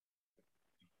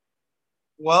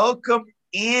Welcome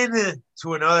in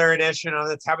to another edition of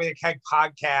the Tapping the Keg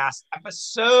podcast,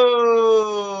 episode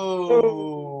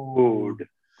Dude.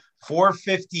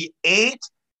 458.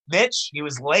 Mitch, he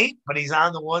was late, but he's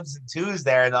on the ones and twos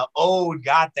there. The ode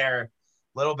got there a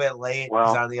little bit late. He's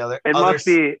Well, on the other.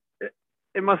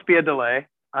 it must be a delay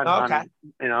Okay.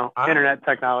 on All internet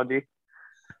technology.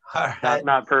 All right.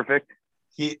 Not perfect.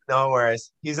 No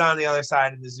worries. He's on the other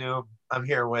side of the Zoom. I'm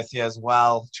here with you as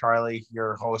well, Charlie,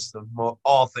 your host of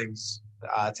all things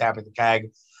Tapping the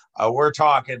Keg. We're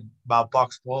talking about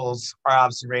Bucks Bulls, our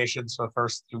observations for the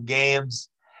first two games,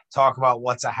 talk about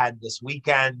what's ahead this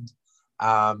weekend.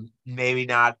 Maybe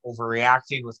not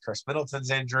overreacting with Chris Middleton's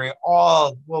injury.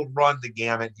 We'll run the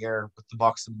gamut here with the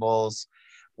Bucks and Bulls.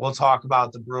 We'll talk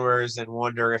about the Brewers and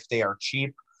wonder if they are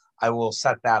cheap. I will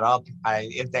set that up.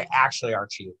 If they actually are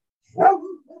cheap.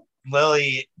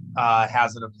 Lily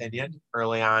has an opinion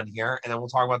early on here, and then we'll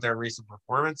talk about their recent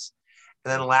performance.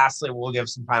 And then lastly, we'll give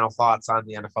some final thoughts on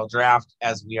the NFL draft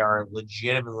as we are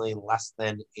legitimately less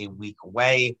than a week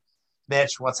away.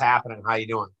 Mitch, what's happening? How you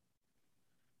doing?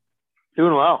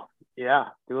 Doing well. Yeah,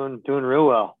 doing real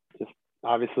well. Just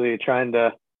obviously trying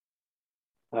to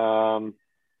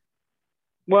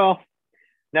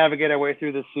navigate our way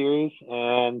through this series,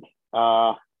 and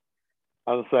I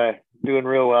would say doing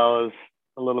real well is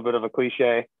a little bit of a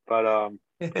cliche, but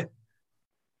game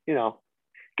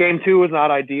two was not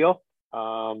ideal.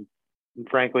 And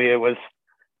frankly, it was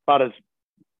about as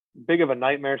big of a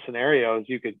nightmare scenario as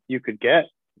you could get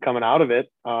coming out of it.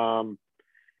 A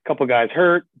couple guys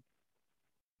hurt,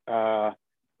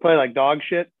 played like dog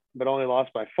shit, but only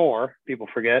lost by 4. People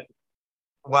forget.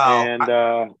 Well,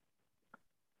 and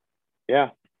yeah.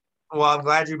 Well, I'm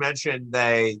glad you mentioned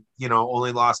they,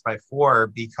 only lost by 4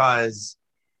 because,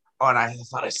 and I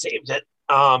thought I saved it.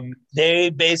 They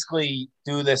basically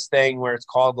do this thing where it's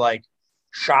called like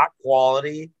shot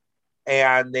quality,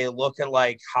 and they look at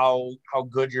like how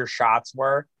good your shots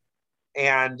were,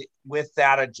 and with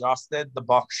that adjusted, the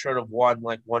Bucks should have won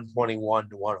like 121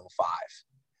 to 105.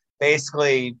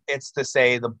 Basically, it's to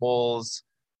say the Bulls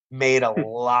made a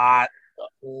lot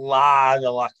of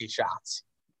lucky shots.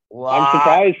 I'm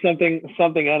surprised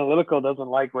something analytical doesn't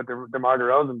like what DeMar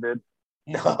DeRozan did.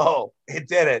 No, it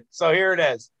didn't. So here it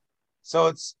is. So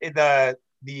it's the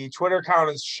Twitter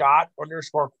account is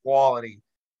shot_quality.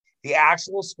 The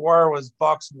actual score was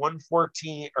Bucks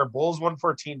 114 or Bulls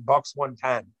 114, Bucks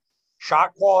 110.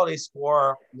 Shot quality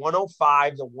score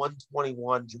 105 to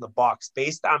 121 to the Bucks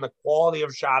based on the quality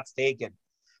of shots taken.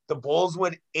 The Bulls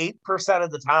win 8%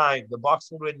 of the time. The Bucks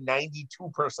would win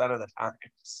 92% of the time.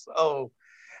 So,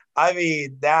 I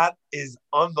mean, that is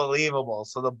unbelievable.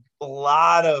 So a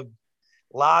lot of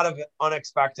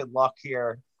unexpected luck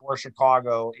here for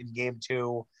Chicago in game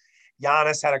 2.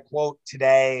 Giannis had a quote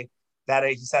today that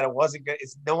he said it wasn't good.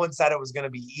 No one said it was going to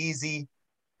be easy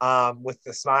with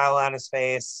the smile on his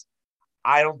face.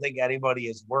 I don't think anybody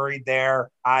is worried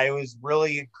there. I was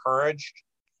really encouraged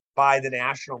by the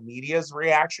national media's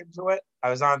reaction to it.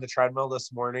 I was on the treadmill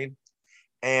this morning,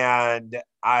 and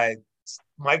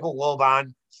Michael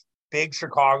Wilbon, big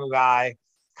Chicago guy,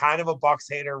 kind of a Bucks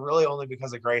hater, really only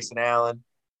because of Grayson Allen.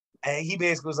 And he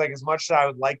basically was like, as much as I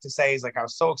would like to say, he's like, I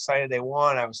was so excited they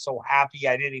won. I was so happy.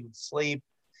 I didn't even sleep.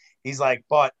 He's like,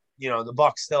 but, the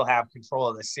Bucks still have control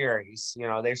of the series.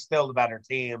 They're still the better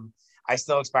team. I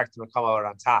still expect them to come out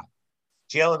on top.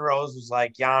 Jalen Rose was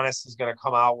like, Giannis is going to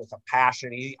come out with a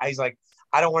passion. He's like,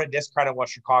 I don't want to discredit what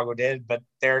Chicago did, but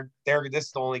this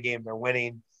is the only game they're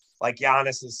winning. Like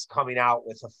Giannis is coming out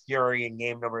with a fury in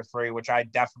game number 3, which I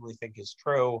definitely think is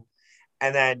true.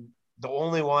 And then the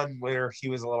only one where he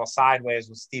was a little sideways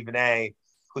was Stephen A.,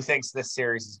 who thinks this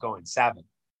series is going 7,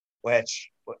 which,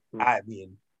 I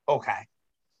mean, okay,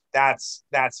 that's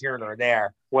here nor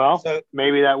there. Well, so,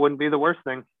 maybe that wouldn't be the worst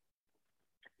thing.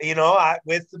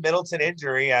 With the Middleton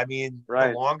injury, I mean,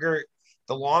 right.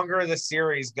 the longer the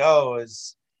series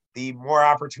goes, the more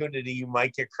opportunity you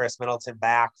might get Chris Middleton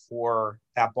back for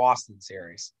that Boston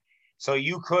series. So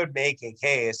you could make a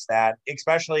case that,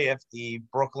 especially if the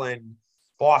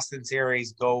Brooklyn-Boston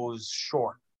series goes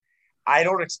short, I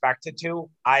don't expect it to.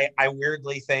 I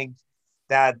weirdly think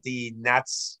that the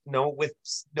Nets, with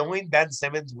knowing Ben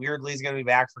Simmons weirdly is going to be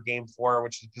back for game 4,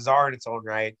 which is bizarre in its own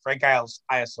right. Frank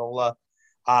Isola,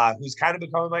 who's kind of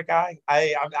becoming my guy.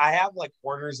 I have like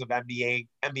corners of NBA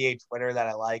Twitter that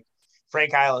I like.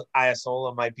 Frank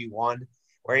Isola might be one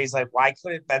where he's like, why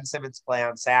couldn't Ben Simmons play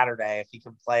on Saturday if he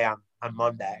can play on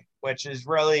Monday? Which is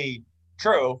really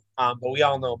true. But we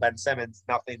all know Ben Simmons,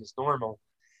 nothing is normal.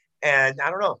 And I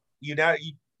don't know,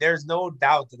 there's no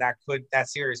doubt that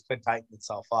series could tighten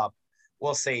itself up.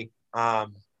 We'll see.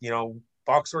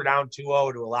 Bucks were down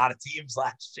 2-0 to a lot of teams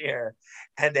last year,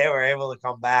 and they were able to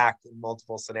come back in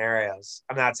multiple scenarios.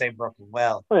 I'm not saying Brooklyn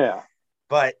will, Oh, yeah.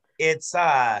 but it's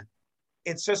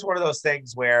just one of those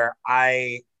things where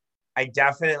I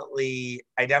definitely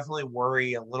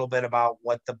worry a little bit about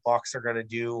what the Bucks are going to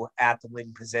do at the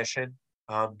wing position,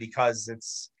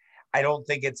 because I don't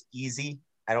think it's easy.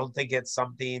 I don't think it's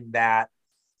something that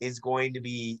is going to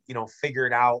be,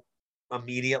 figured out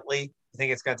immediately. I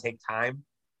think it's going to take time.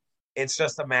 It's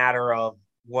just a matter of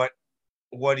what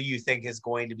do you think is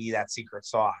going to be that secret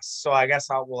sauce? So I guess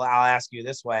I'll ask you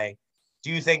this way: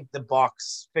 do you think the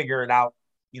Bucks figure it out,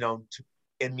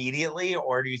 immediately,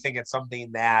 or do you think it's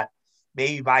something that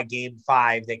maybe by game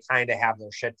 5 they kind of have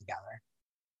their shit together?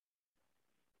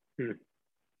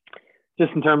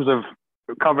 Just in terms of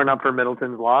covering up for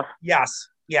Middleton's loss? Yes.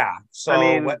 Yeah. So I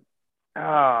mean, what?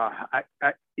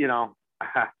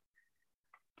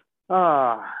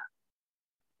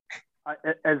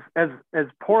 As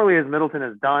poorly as Middleton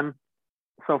has done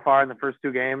so far in the first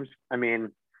 2 games, I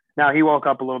mean, now he woke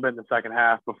up a little bit in the second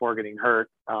half before getting hurt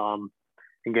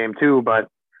in game 2, but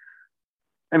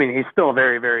I mean, he's still a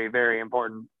very, very, very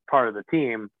important part of the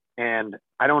team. And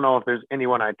I don't know if there's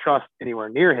anyone I trust anywhere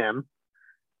near him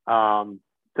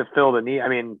to fill the need. I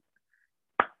mean,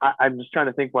 I'm just trying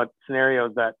to think what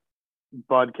scenarios that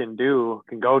Bud can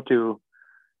go to.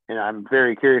 And I'm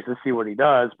very curious to see what he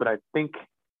does, but I think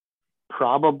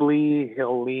probably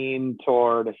he'll lean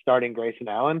toward starting Grayson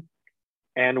Allen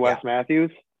and Wes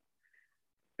Matthews,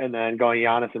 and then going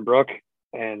Giannis and Brook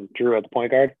and Drew at the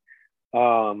point guard.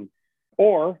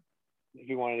 Or if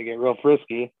you wanted to get real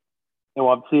frisky, and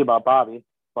we'll have to see about Bobby,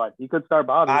 but he could start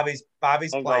Bobby's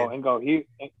and playing. go.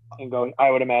 I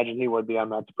would imagine he would be. I'm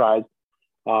not surprised.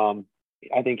 I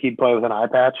think he'd play with an eye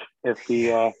patch if he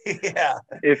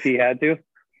if he had to.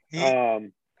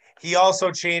 He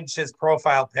also changed his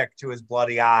profile pic to his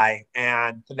bloody eye,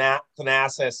 and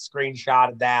Thanasis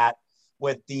screenshotted that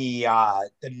with the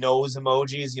nose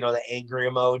emojis, the angry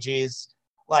emojis.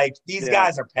 Like, these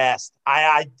guys are pissed.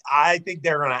 I think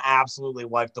they're going to absolutely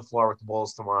wipe the floor with the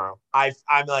Bulls tomorrow. I'm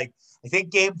like, I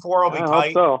think game 4 will be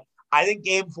tight. So. I think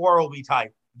game 4 will be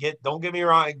tight. Don't get me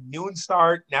wrong. Noon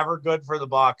start, never good for the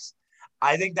Bucks.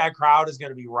 I think that crowd is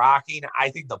going to be rocking. I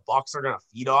think the Bucks are going to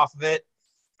feed off of it,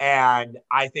 and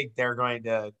I think they're going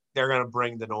to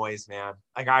bring the noise, man.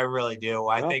 Like, I really do.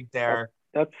 I think they're.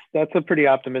 That's a pretty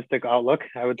optimistic outlook,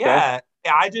 I would say. Yeah,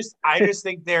 I just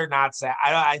think they're not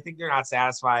I think they're not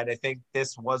satisfied. I think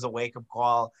this was a wake-up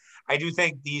call. I do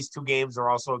think these 2 games are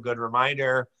also a good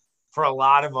reminder for a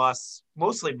lot of us,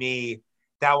 mostly me,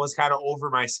 that was kind of over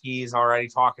my skis already,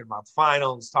 talking about the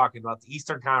finals, talking about the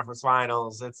Eastern Conference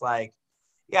Finals. It's like,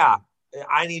 yeah,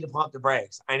 I need to pump the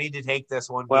brakes. I need to take this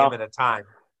one game at a time.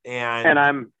 And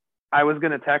I was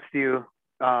going to text you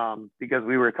because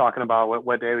we were talking about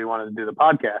what day we wanted to do the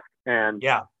podcast. And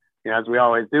as we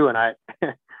always do. And I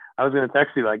was going to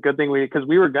text you, like, good thing because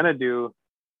we were going to do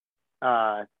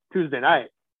Tuesday night.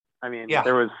 I mean,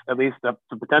 there was at least the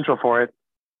potential for it.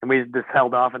 And we just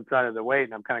held off and decided to wait.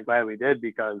 And I'm kind of glad we did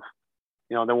because,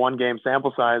 the 1 game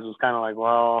sample size was kind of like,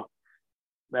 well,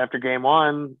 after game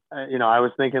 1, I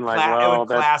was thinking like,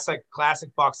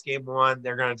 classic Bucks game 1.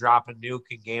 They're going to drop a nuke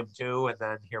in game 2, and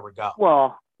then here we go.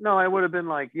 Well, no, it would have been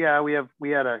like, we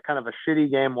had a kind of a shitty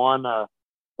game 1.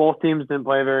 Both teams didn't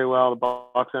play very well. The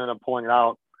Bucks ended up pulling it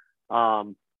out.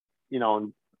 I'm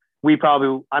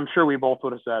sure we both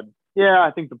would have said,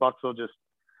 I think the Bucks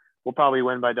will probably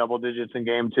win by double digits in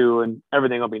game 2 and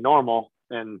everything will be normal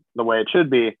and the way it should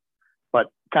be.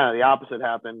 But kind of the opposite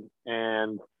happened.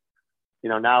 And,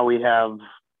 now we have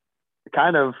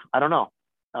kind of, I don't know,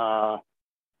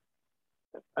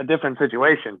 a different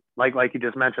situation. Like you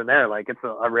just mentioned there, like it's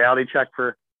a reality check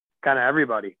for kind of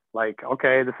everybody. Like,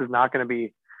 okay, this is not going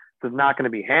to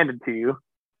be handed to you.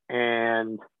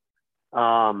 And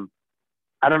I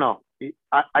don't know.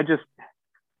 I just,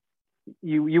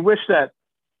 you wish that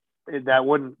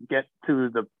wouldn't get to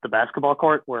the basketball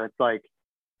court where it's like,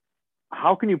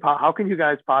 how can you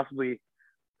guys possibly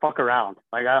fuck around?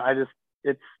 Like,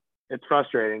 it's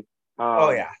frustrating.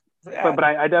 But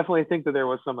I definitely think that there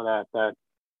was some of that,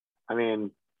 I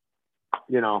mean,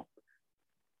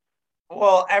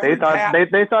 well, they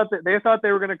thought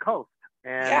they were going to coast.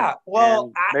 And,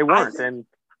 and they weren't. And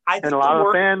a lot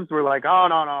of fans were like, oh,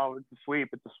 no, it's a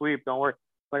sweep. Don't worry.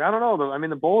 Like, I don't know. I mean,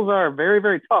 the Bulls are very,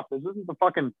 very tough. This isn't the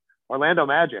fucking Orlando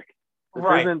Magic. This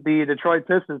isn't the Detroit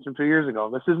Pistons from 2 years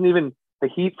ago. This isn't even the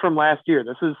Heat from last year.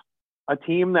 This is a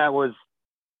team that was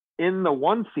in the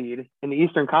 1 seed in the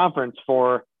Eastern Conference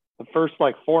for the first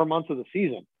 4 months of the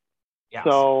season. Yes.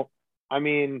 So, I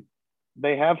mean,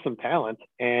 they have some talent,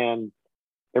 and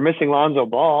They're missing Lonzo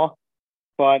Ball,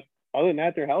 but other than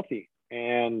that, they're healthy.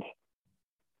 And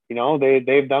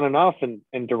they've done enough. And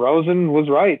DeRozan was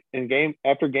right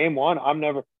after game one.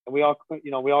 We all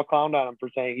clowned on him for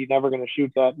saying he's never going to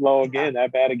shoot that low again,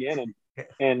 that bad again.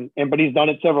 But he's done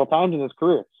it several times in his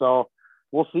career. So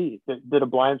we'll see. Did a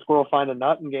blind squirrel find a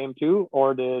nut in game two,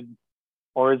 or is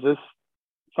this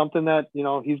something that,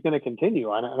 he's going to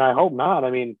continue? And I hope not.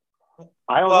 I mean,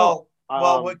 I don't know.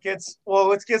 What gets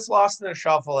lost in the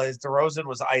shuffle is DeRozan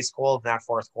was ice cold in that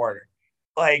fourth quarter.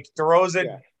 Like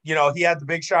DeRozan, he had the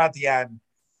big shot at the end,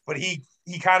 but he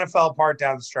kind of fell apart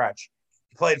down the stretch.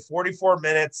 He played 44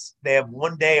 minutes. They have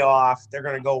 1 day off. They're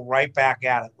going to go right back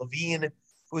at it. LaVine,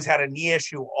 who's had a knee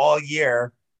issue all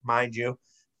year, mind you,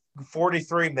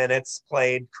 43 minutes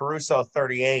played. Caruso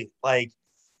 38. Like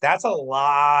that's a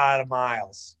lot of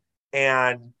miles,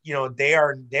 and they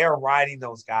are riding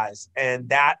those guys, and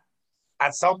that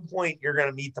at some point you're going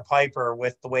to meet the piper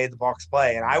with the way the Bucks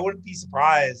play, and I wouldn't be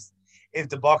surprised if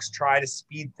the Bucks try to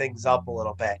speed things up a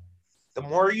little bit. The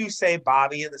more you say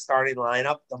Bobby in the starting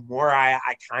lineup, the more I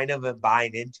kind of am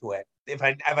buying into it. If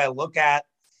I look at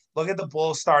the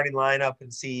Bulls starting lineup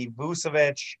and see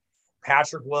Vucevic,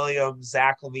 Patrick Williams,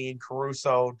 Zach LaVine,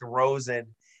 Caruso, DeRozan,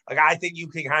 like I think you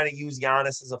can kind of use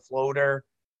Giannis as a floater.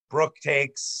 Brook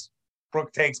takes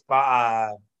Vuce,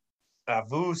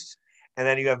 and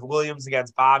then you have Williams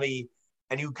against Bobby,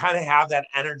 and you kind of have that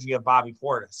energy of Bobby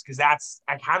Portis, because that's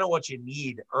kind of what you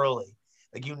need early.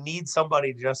 Like you need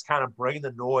somebody to just kind of bring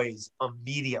the noise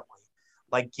immediately.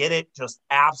 Like get it, just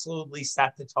absolutely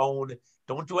set the tone.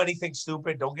 Don't do anything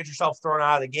stupid. Don't get yourself thrown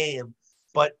out of the game,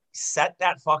 but set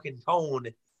that fucking tone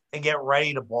and get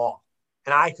ready to ball.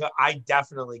 And I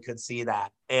definitely could see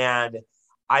that. And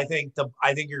I think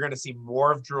you're going to see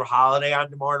more of Drew Holiday on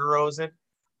DeMar DeRozan.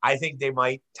 I think they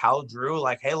might tell Drew,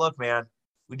 like, hey, look, man,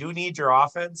 we do need your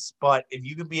offense, but if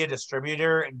you can be a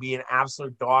distributor and be an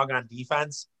absolute dog on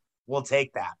defense, we'll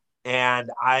take that.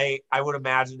 And I would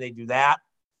imagine they do that.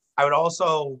 I would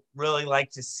also really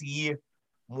like to see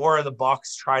more of the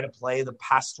Bucks try to play the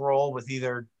pest role with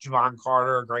either Javon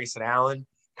Carter or Grayson Allen,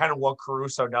 kind of what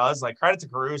Caruso does. Like credit to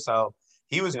Caruso.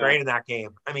 He was great in that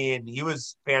game. I mean, he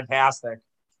was fantastic,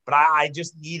 but I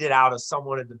just need it out of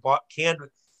someone in the Buck. Can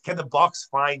the Bucks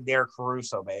find their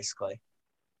Caruso basically?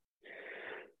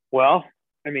 Well,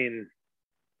 I mean,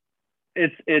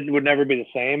 it would never be the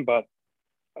same, but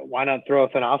why not throw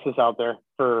Thanasis out there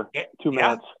for 2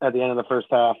 minutes at the end of the first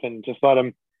half and just let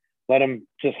him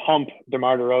just hump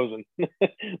DeMar DeRozan,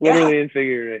 literally and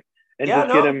figuratively, and just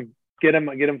get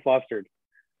him flustered,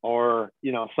 or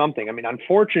something. I mean,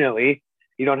 unfortunately,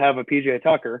 you don't have a PJ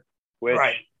Tucker, which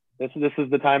this is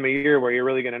the time of year where you're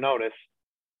really going to notice.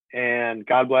 And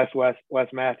God bless Wes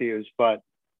Matthews, but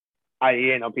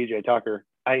he ain't no PJ Tucker.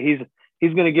 He's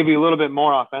going to give you a little bit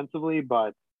more offensively,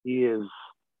 but he's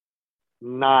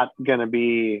not going to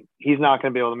be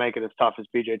able to make it as tough as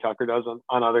PJ Tucker does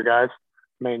on other guys,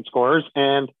 main scorers.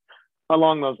 And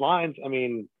along those lines, I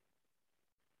mean,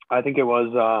 I think it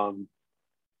was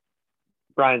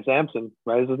Brian Sampson,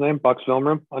 right? Is his name? Bucks Film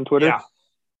Room on Twitter.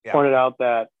 Yeah. Pointed out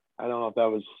that, I don't know if that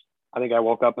was, I think I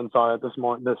woke up and saw it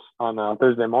on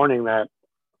Thursday morning, that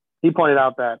he pointed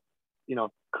out that,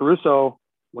 Caruso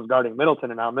was guarding Middleton,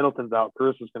 and now Middleton's out.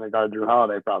 Caruso's going to guard Drew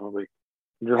Holiday probably.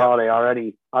 Drew Holiday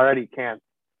already can't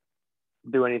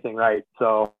do anything right.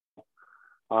 So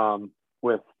I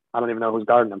don't even know who's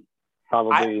guarding him.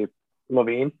 Probably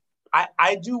LaVine.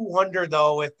 I do wonder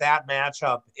though with that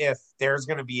matchup if there's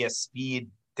going to be a speed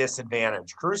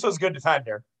disadvantage. Caruso's a good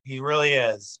defender. He really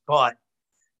is. But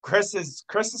Chris is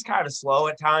kind of slow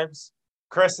at times.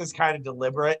 Chris is kind of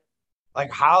deliberate. Like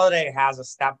Holiday has a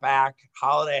step back.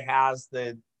 Holiday has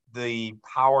the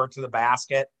power to the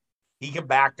basket. He can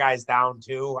back guys down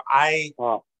too. I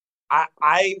feel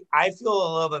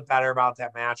a little bit better about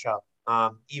that matchup,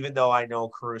 even though I know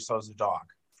Caruso's a dog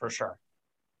for sure.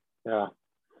 Yeah.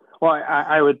 Well,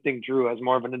 I would think Drew has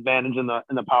more of an advantage in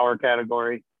the power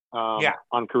category.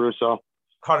 On Caruso.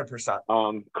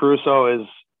 100%. Caruso is,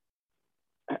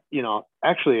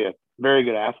 actually a very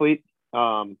good athlete.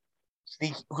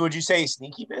 Sneaky? Would you say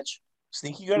sneaky, bitch?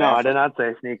 Sneaky good? No, athlete? I did not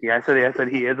say sneaky. I said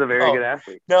he is a very good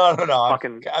athlete. No.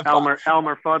 Fucking Elmer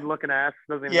Fudd looking ass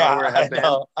doesn't even know where a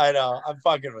headband. I know. I'm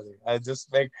fucking with you. I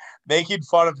just making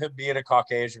fun of him being a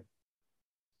Caucasian.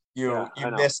 You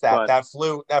missed that. That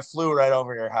flew right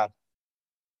over your head.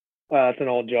 That's an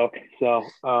old joke. So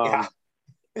I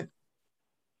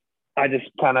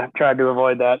just kind of tried to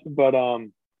avoid that. But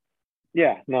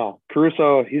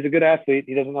Caruso, he's a good athlete.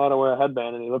 He doesn't know how to wear a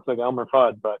headband, and he looks like Elmer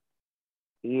Fudd, but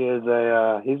he is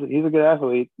he's a good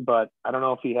athlete. But I don't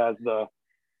know if he has the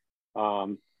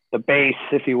the base,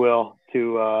 if you will,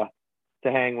 to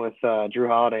hang with Drew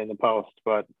Holiday in the post.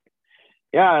 But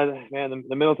yeah, man,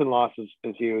 the Middleton loss is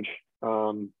huge.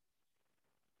 I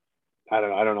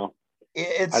don't know.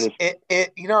 It's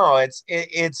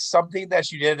something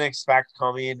that you didn't expect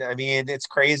coming. I mean, it's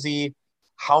crazy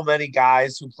how many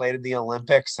guys who played in the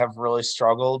Olympics have really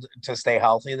struggled to stay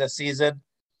healthy this season.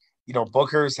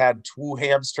 Booker's had 2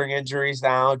 hamstring injuries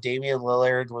now. Damian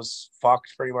Lillard was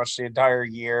fucked pretty much the entire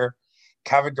year.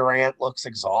 Kevin Durant looks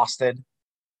exhausted.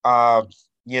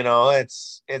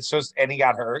 It's just, and he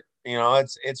got hurt.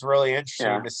 It's really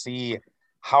interesting to see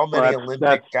how many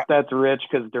that's rich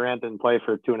because Durant didn't play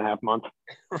for 2.5 months.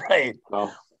 Right. So.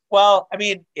 Well, I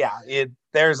mean, yeah,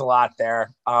 there's a lot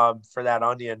there for that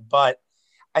onion, but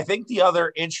I think the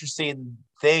other interesting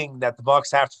thing that the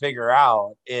Bucks have to figure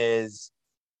out is,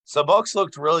 so Bucks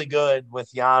looked really good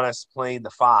with Giannis playing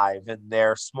the 5 in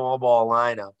their small ball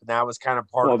lineup, and that was kind of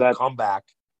part of the comeback.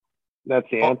 That's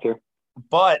the answer.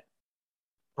 But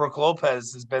Brook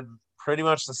Lopez has been pretty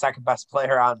much the second best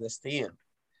player on this team.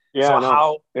 Yeah.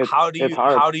 So how do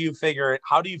you figure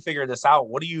this out?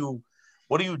 What do you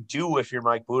do if you're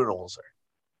Mike Budenholzer?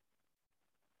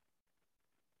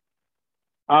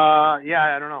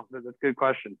 Yeah, I don't know. That's a good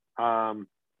question.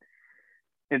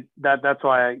 That's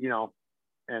why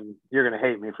and you're gonna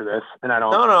hate me for this, and I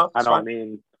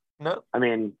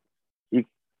mean, you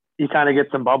kind of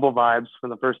get some bubble vibes from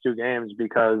the first 2 games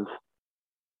because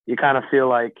you kind of feel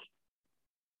like,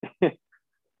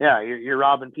 yeah, you're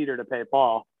robbing Peter to pay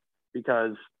Paul,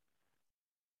 because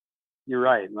you're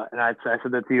right. And I said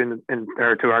that to you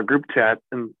or to our group chat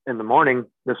in the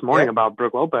morning this morning about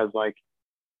Brook Lopez, like,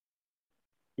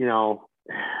 the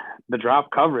drop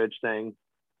coverage thing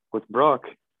with Brook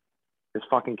is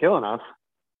fucking killing us.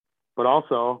 But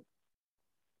also,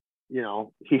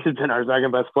 he's been our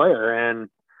second best player, and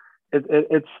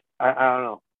it's I don't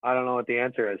know. I don't know what the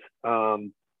answer is.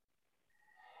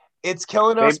 It's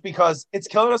killing us because it's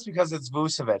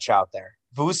Vucevic out there.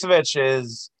 Vucevic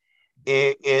is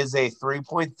a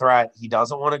 3-point threat. He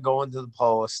doesn't want to go into the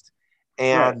post,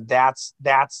 and that's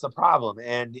the problem.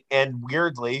 And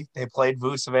weirdly, they played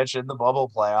Vucevic in the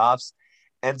bubble playoffs,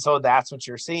 and so that's what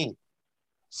you're seeing.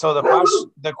 So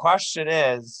the question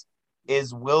is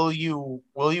will you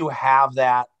have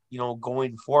that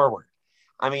going forward?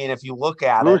 I mean, if you look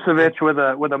at Vucevic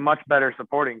with a much better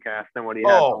supporting cast than what he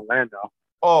had in Orlando.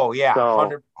 Oh yeah,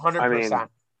 100%.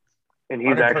 And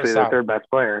he's 100%. Actually the third best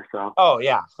player. So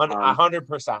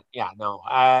 100%. Yeah, no,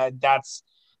 that's,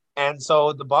 and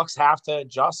so the Bucks have to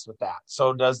adjust with that.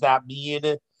 So does that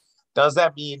mean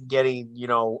getting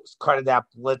kind of that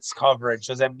blitz coverage?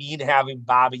 Does that mean having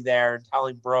Bobby there and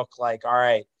telling Brook, like, all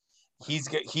right, he's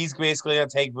basically going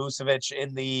to take Vucevic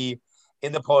in the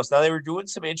post? Now, they were doing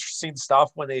some interesting stuff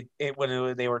when they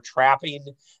were trapping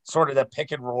sort of the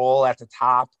pick and roll at the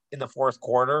top in the fourth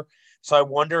quarter. So I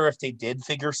wonder if they did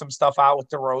figure some stuff out with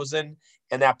DeRozan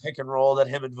and that pick and roll that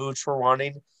him and Vooch were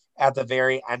running at the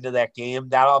very end of that game.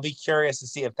 That I'll be curious to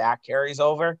see if that carries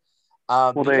over.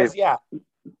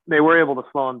 They were able to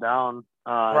slow him down.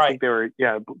 I think they were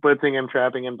blitzing him,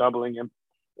 trapping him, doubling him.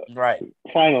 Right.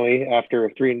 Finally, after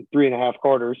 3.5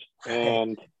 quarters,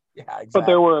 and exactly. But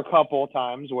there were a couple of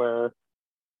times where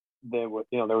there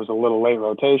was a little late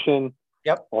rotation.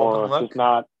 Yep. Or just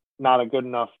not a good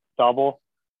enough double,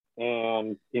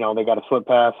 and they got a slip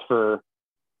pass and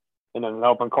then an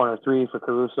open corner 3 for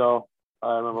Caruso.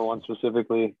 I remember one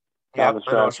specifically. Yeah, I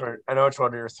know which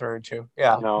one you're referring to.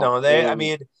 Yeah.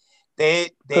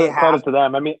 They credit to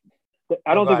them. I mean,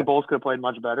 I don't think the Bulls could have played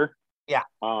much better. Yeah.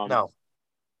 No.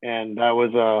 And that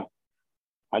was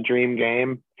a dream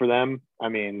game for them. I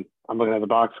mean, I'm looking at the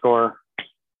box score.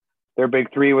 Their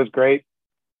big 3 was great.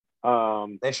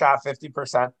 They shot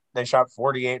 50%. They shot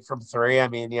 48 from 3. I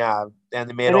mean, yeah, and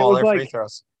they made all their free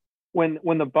throws. When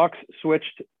the Bucks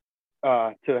switched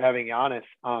to having Giannis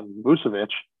on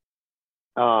Vucevic,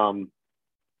 then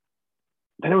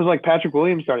it was like Patrick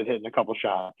Williams started hitting a couple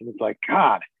shots, and it's like,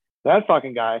 God, that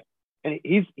fucking guy. And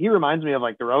he reminds me of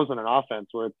like DeRozan in offense,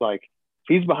 where it's like,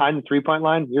 if he's behind the 3-point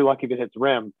line, you're lucky if it hits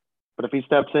rim. But if he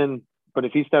steps in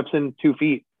 2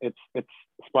 feet, it's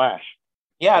splash.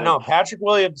 Yeah, no, Patrick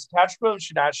Williams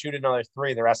should not shoot another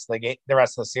 3 the rest of the game, the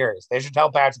rest of the series. They should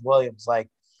tell Patrick Williams, like,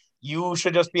 you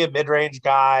should just be a mid-range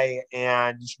guy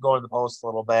and you should go in the post a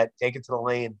little bit, take it to the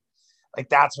lane. Like,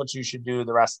 that's what you should do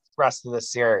the rest of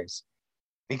this series.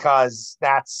 Because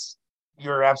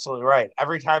you're absolutely right.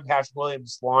 Every time Patrick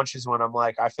Williams launches one, I'm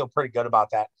like, I feel pretty good about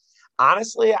that.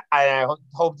 Honestly, I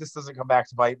hope this doesn't come back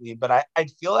to bite me, but I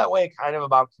feel that way kind of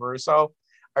about Caruso.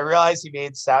 I realize he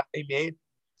made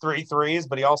 3 threes,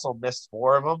 but he also missed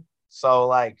 4 of them. So,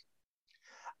 like,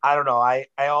 I don't know. I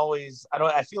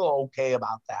feel okay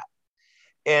about that.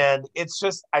 And it's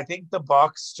just, I think the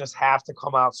Bucks just have to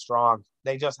come out strong.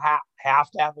 They just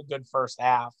have to have a good first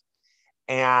half.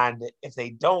 And if they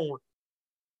don't,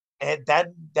 and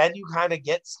then you kind of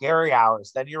get scary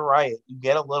hours. Then you're right. You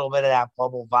get a little bit of that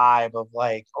bubble vibe of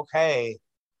like, okay,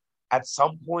 at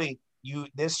some point,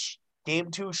 this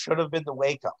game two should have been the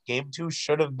wake up. Game two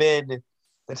should have been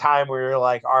the time where you're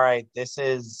like, all right, this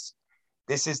is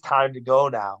time to go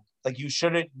now. Like you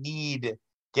shouldn't need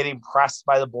getting pressed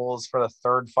by the Bulls for the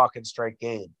third fucking straight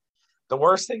game. The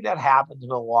worst thing that happened to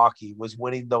Milwaukee was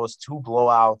winning those two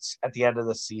blowouts at the end of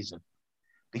the season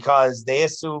because they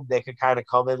assumed they could kind of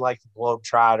come in like the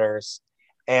Globetrotters.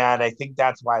 And I think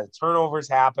that's why the turnovers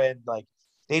happened. Like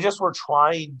they just were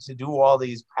trying to do all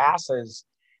these passes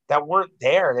that weren't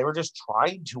there. They were just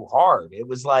trying too hard. It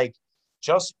was like,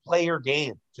 just play your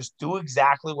game. Just do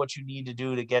exactly what you need to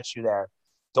do to get you there.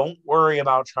 Don't worry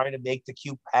about trying to make the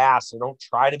cute pass or don't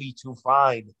try to be too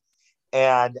fine.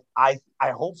 And I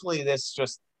hopefully this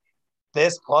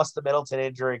plus the Middleton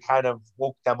injury kind of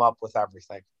woke them up with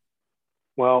everything.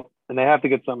 Well, and they have to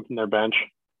get something from their bench.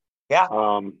 Yeah.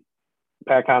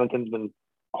 Pat Connaughton's been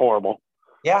horrible.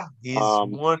 Yeah,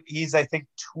 he's I think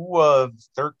 2 of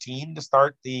 13 to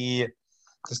start that.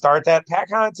 Pat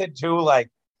Connaughton too. Like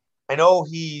I know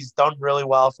he's done really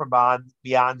well from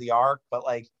beyond the arc, but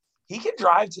like he can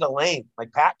drive to the lane.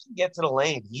 Like Pat can get to the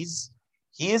lane. He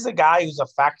is a guy who's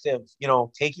effective,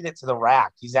 taking it to the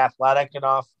rack. He's athletic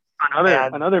enough.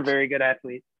 Another very good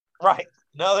athlete. Right.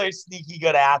 Another sneaky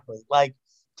good athlete. Like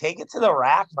take it to the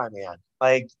rack, my man.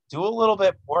 Like do a little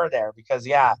bit more there because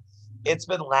it's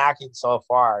been lacking so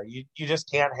far. You just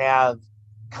can't have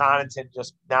Connaughton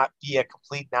just not be a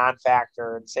complete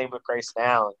non-factor, and same with Grayson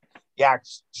Allen. Yeah,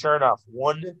 sure enough.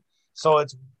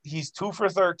 He's 2 for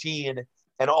 13,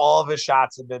 and all of his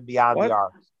shots have been beyond the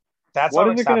arc. That's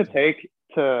what's it going to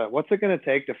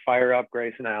take to fire up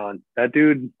Grayson Allen? That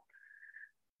dude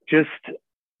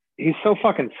he's so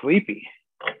fucking sleepy.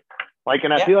 Like,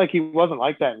 and I feel like he wasn't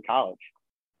like that in college.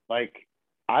 Like,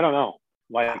 I don't know.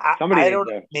 Like somebody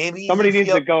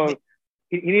needs to go.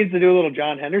 He needs to do a little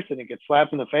John Henderson and get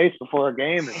slapped in the face before a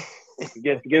game and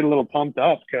get a little pumped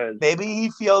up because maybe he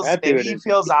feels out of place.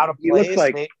 He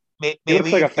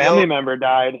looks like a family member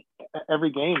died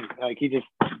every game. Like he just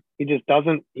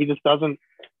doesn't.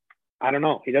 I don't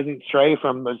know. He doesn't stray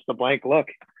from the blank look.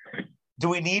 Do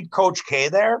we need Coach K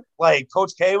there? Like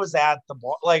Coach K was at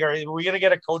are we gonna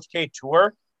get a Coach K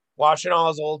tour? Watching all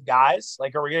his old guys.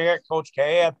 Like, are we gonna get Coach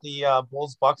K at the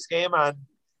Bulls Bucks game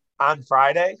on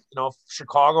Friday?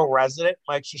 Chicago resident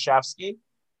Mike Krzyzewski.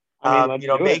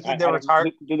 Making their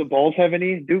retirement. Do the Bulls have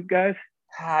any Duke guys?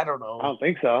 I don't know. I don't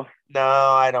think so. No,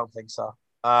 I don't think so.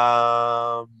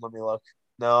 Let me look.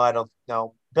 No, I don't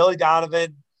know. Billy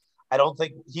Donovan. I don't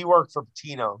think he worked for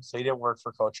Pitino, so he didn't work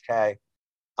for Coach K.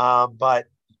 But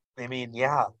I mean,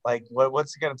 like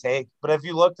what's it gonna take? But if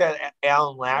you looked at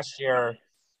Allen last year.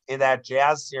 In that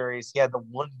Jazz series, he had the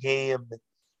one game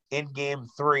in game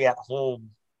 3 at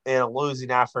home in a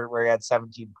losing effort where he had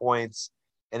 17 points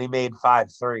and he made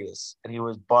 5 threes and he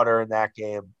was butter in that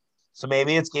game. So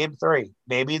maybe it's game 3.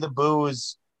 Maybe the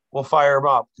boos will fire him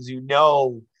up because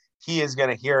he is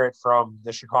going to hear it from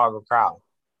the Chicago crowd.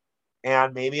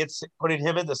 And maybe it's putting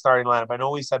him in the starting lineup. I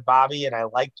know we said Bobby, and I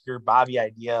liked your Bobby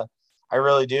idea. I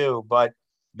really do. But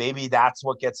maybe that's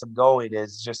what gets him going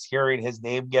is just hearing his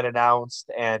name get announced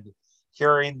and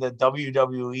hearing the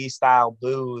WWE style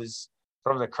boos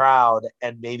from the crowd.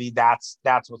 And maybe that's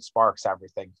what sparks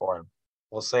everything for him.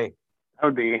 We'll see. That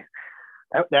would be,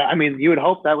 I mean, you would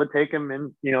hope that would take him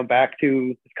in, back to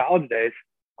his college days.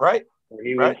 Right. Where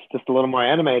he was just a little more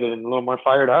animated and a little more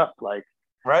fired up. Like,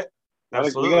 right.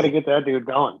 Absolutely. We got to get that dude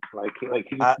going. He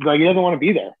doesn't want to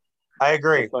be there. I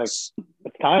agree. It's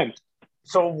time.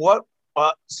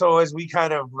 So as we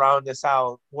kind of round this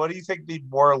out, what do you think would be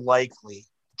more likely,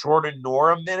 Jordan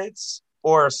Nwora minutes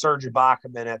or Serge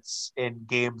Ibaka minutes in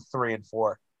game 3 and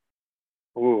 4?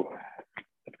 Ooh,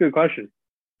 that's a good question.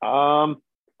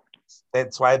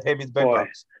 That's why they pay me the big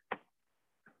bucks.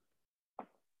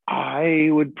 I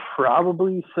would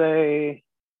probably say,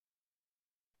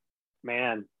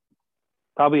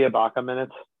 probably Ibaka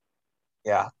minutes.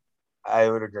 Yeah, I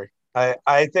would agree.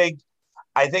 I think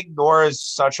Nwora is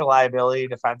such a liability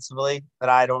defensively that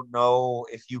I don't know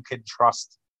if you can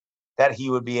trust that he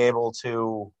would be able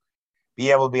to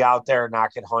be out there and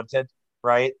not get hunted,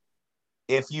 right?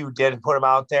 If you did put him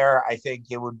out there, I think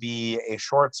it would be a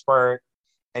short spurt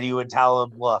and you would tell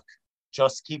him, look,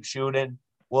 just keep shooting.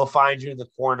 We'll find you in the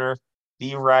corner.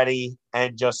 Be ready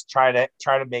and just try to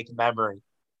make a memory.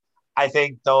 I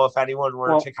think though, if anyone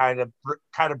were to kind of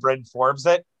bring Forbes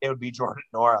it would be Jordan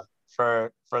Nora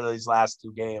for these last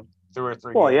 2 or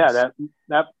 3 Well, games. yeah,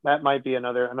 that might be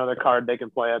another card they can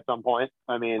play at some point.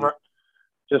 I mean,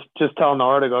 just tell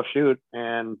Nora to go shoot,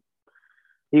 and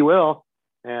he will.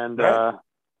 And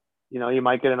you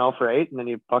might get an 0 for 8, and then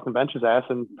you fucking bench his ass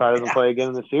and probably doesn't play again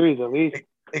in the series at least.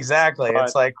 Exactly. But,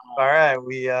 it's like, all right,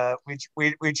 we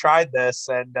tried this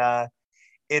and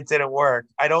it didn't work.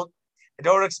 I don't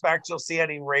expect you'll see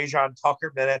any Rajon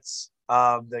Tucker minutes.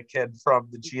 The kid from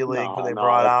the G League who they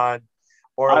brought on.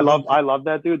 Or I love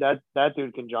that dude. That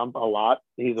dude can jump a lot.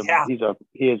 He's got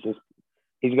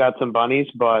some bunnies,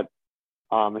 but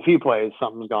if he plays,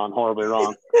 something's gone horribly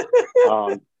wrong.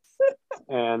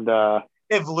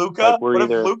 If Luka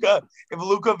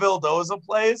Vildoza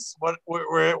plays, what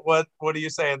are you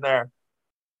saying there?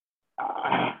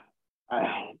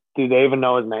 Do they even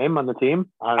know his name on the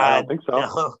team? I don't think so.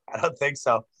 No, I don't think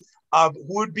so.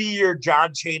 Who would be your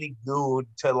John Chaney goon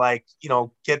to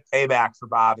get payback for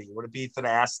Bobby? Would it be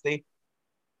Thanasti?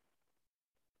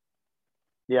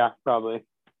 Yeah, probably.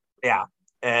 Yeah,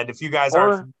 and if you guys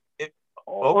or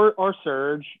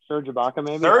Serge Ibaka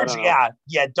maybe. Serge, yeah.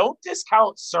 Don't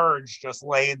discount Serge just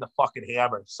laying the fucking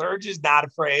hammer. Serge is not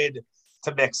afraid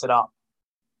to mix it up.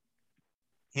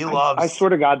 He loves. I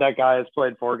swear to God, that guy has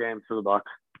played 4 games for the Bucks.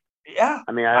 Yeah,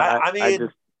 I mean,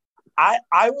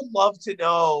 I would love to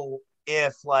know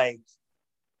if I'd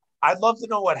love to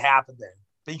know what happened there,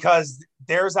 because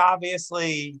there's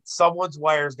obviously someone's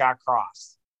wires got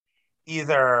crossed.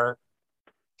 Either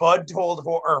Bud told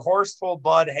or Horst told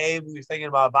Bud, "Hey, we were thinking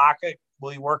about Ibaka.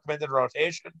 Will you work him into the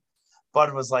rotation?"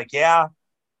 Bud was like, "Yeah,"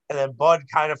 and then Bud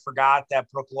kind of forgot that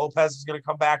Brook Lopez was going to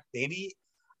come back. Maybe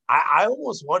I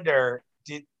almost wonder,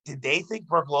 did they think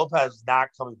Brook Lopez was not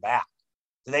coming back?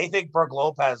 Do they think Brook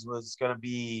Lopez was going to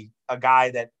be a guy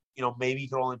that maybe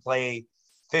could only play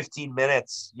 15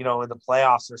 minutes, in the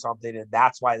playoffs or something, and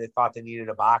that's why they thought they needed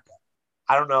Ibaka?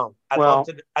 I don't know. I'd love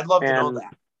to know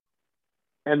that.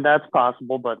 And that's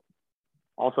possible, but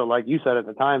also, like you said at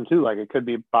the time too, it could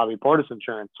be Bobby Portis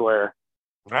insurance, where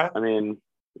I mean,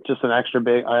 just an extra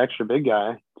big guy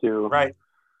to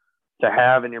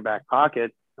have in your back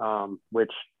pocket,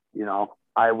 which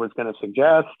I was going to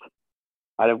suggest.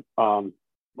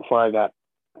 Before I got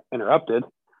interrupted,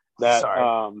 that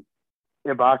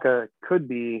Ibaka could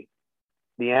be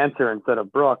the answer instead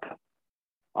of Brook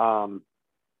on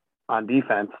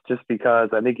defense, just because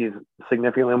I think he's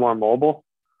significantly more mobile,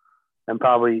 and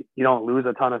probably you don't lose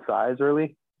a ton of size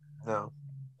early. No.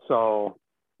 So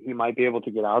he might be able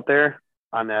to get out there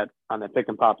on that pick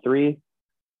and pop 3.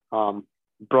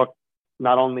 Brook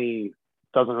not only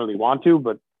doesn't really want to,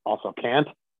 but also can't.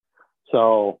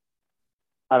 So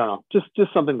I don't know. Just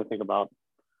something to think about.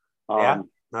 No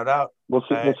doubt. We'll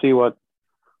see what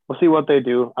they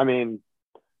do. I mean,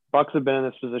 Bucks have been in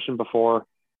this position before,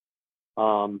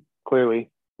 clearly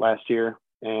last year,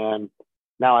 and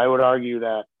now I would argue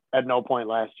that at no point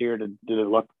last year did it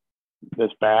look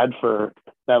this bad for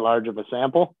that large of a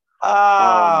sample.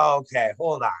 Okay,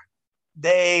 hold on.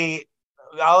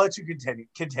 I'll let you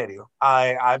continue.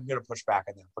 I'm going to push back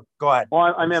on that, but go ahead.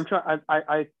 Well, I mean, I'm trying.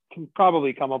 I can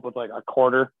probably come up with a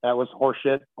quarter that was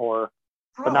horseshit, but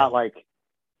not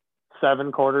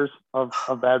 7 quarters of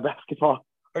bad basketball.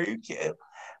 Are you kidding?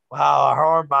 Wow, how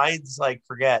our minds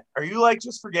forget. Are you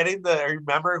just forgetting are you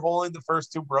memory holding the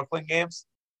first 2 Brooklyn games?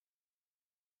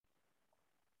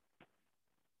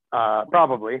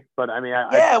 Probably, but I mean,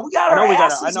 we got our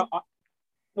asses.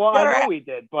 I know we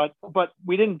did, but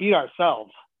we didn't beat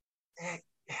ourselves.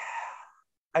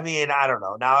 I mean, I don't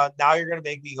know. Now you're gonna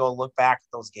make me go look back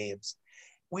at those games.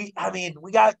 We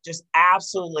got just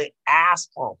absolutely ass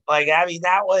pumped.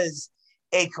 That was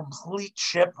a complete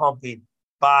shit pumping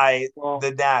by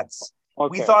the Nets.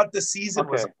 Okay. We thought the season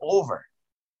was over.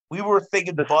 We were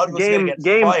thinking Bud was going to get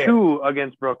game fired. 2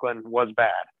 against Brooklyn was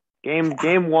bad.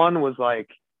 Game 1 was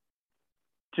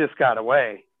just got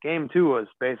away. Game 2 was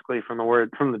basically from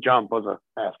the jump was a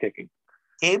ass kicking.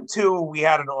 Game 2, we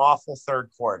had an awful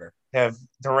third quarter.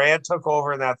 Durant took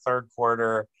over in that third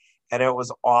quarter, and it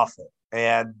was awful.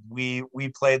 And we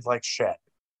played like shit.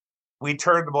 We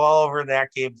turned the ball over in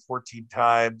that game 14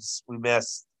 times. We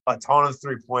missed a ton of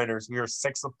 3-pointers. We were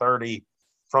 6 of 30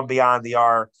 from beyond the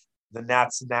arc. The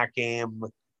Nets in that game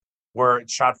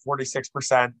shot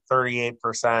 46%,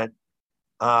 38%.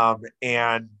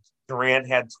 And Durant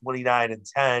had 29 and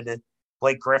 10.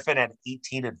 Blake Griffin had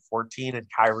 18 and 14, and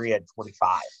Kyrie had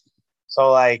 25.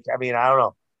 So, I don't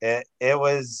know. It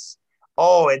was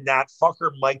and that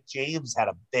fucker Mike James had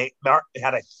a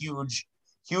huge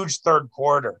third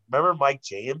quarter. Remember Mike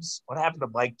James? What happened to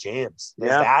Mike James?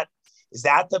 Yeah. Is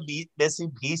that the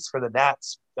missing piece for the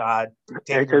Nets?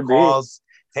 It could be.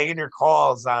 Taking your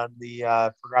calls on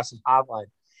the Progressive Hotline.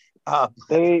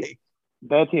 They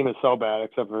that team is so bad,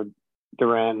 except for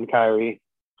Durant and Kyrie.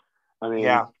 I mean,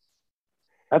 yeah,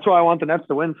 that's why I want the Nets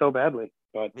to win so badly.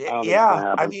 But I don't think it's gonna yeah.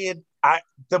 I happen. mean,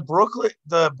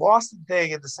 the Boston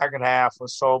thing in the second half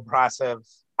was so impressive.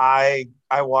 I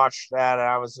watched that and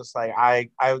I was just like, I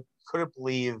couldn't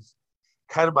believe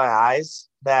kind of my eyes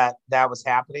that that was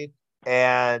happening.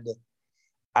 And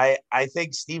I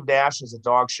think Steve Nash is a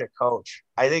dog shit coach.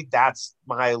 I think that's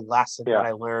my lesson that Yeah,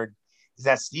 I learned is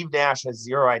that Steve Nash has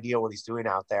zero idea what he's doing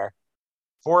out there.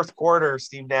 Fourth quarter,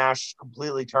 Steve Nash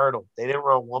completely turtled. They didn't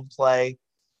run one play.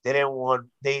 They didn't want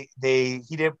they he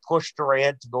didn't push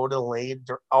Durant to go to the lane.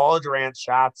 All of Durant's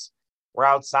shots were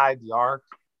outside the arc.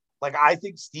 Like I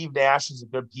think Steve Nash is a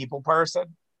good people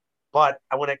person, but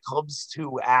when it comes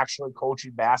to actually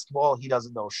coaching basketball, he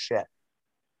doesn't know shit.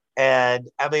 And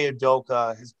Ime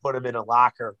Udoka has put him in a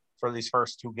locker for these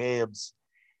first two games.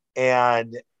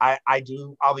 And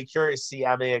I'll be curious to see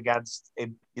Ime against a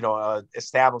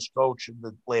established coach in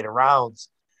the later rounds.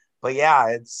 But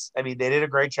yeah, I mean, they did a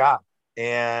great job.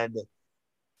 And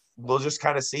we'll just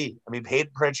kind of see. I mean,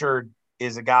 Peyton Pritchard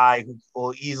is a guy who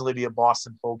will easily be a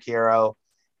Boston folk hero.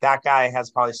 That guy has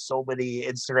probably so many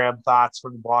Instagram thoughts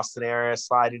from the Boston area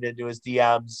sliding into his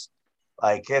DMs.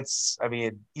 Like I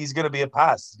mean, he's going to be a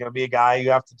pest. He's going to be a guy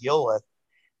you have to deal with.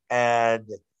 And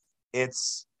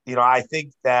I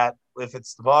think that if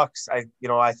it's the Bucks, I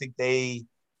think they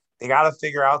got to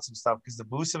figure out some stuff because the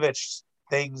Vucevic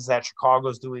things that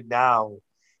Chicago's doing now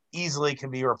easily can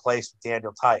be replaced with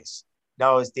Daniel Tice.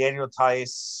 Now, is Daniel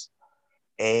Tice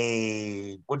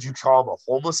would you call him a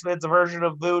homeless man's version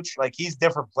of Vooch? Like he's a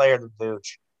different player than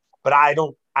Vooch, but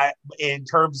in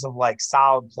terms of like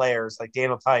solid players, like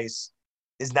Daniel Tice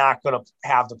is not going to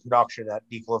have the production that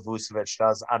Nikola Vucevic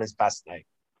does on his best night.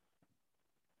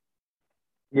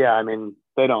 yeah. I mean,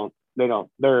 they don't.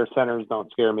 Their centers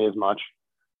don't scare me as much.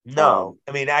 No,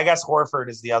 I mean, I guess Horford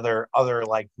is the other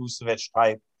like Vucevic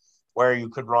type where you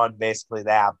could run basically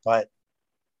that, but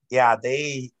yeah,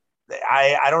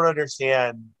 I don't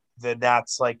understand the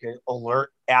Nets like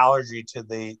alert allergy to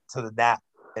the net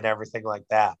and everything like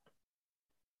that.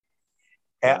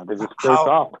 Yeah, they're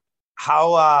soft.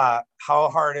 How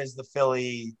hard is the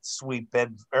Philly sweep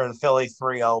been or the Philly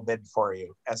 3-0 been for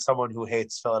you as someone who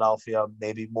hates Philadelphia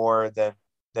maybe more than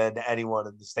anyone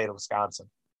in the state of Wisconsin?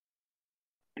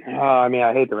 I mean,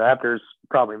 I hate the Raptors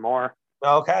probably more.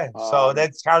 Okay, so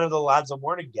that's kind of the Lonzo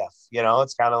Morning gift,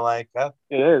 It's kind of like it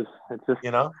is. It's just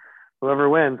you know, whoever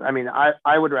wins. I mean,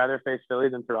 I would rather face Philly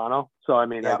than Toronto. So I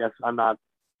mean, yeah, I guess I'm not.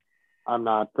 And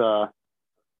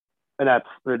that's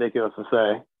ridiculous to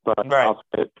say, but right. I'll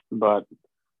say it. But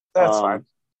That's fine.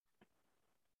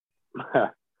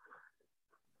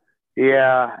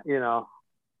 yeah,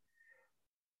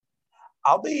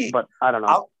 but I don't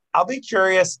know. I'll be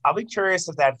curious. I'll be curious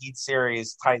if that Heat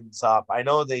series tightens up. I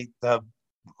know the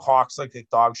Hawks like the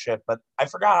dog shit, but I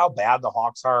forgot how bad the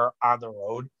Hawks are on the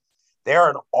road. They're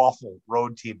an awful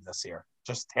road team this year,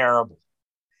 just terrible.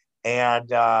 And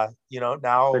now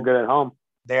They're good at home.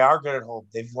 they are good at home.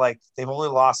 They've only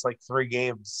lost like 3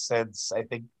 games since I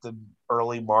think the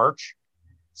early March.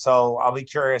 So I'll be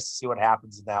curious to see what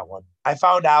happens in that one. I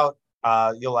found out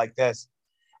you'll like this.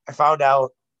 I found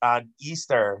out on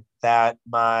Easter that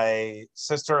my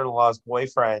sister-in-law's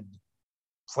boyfriend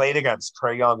played against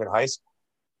Trae Young in high school.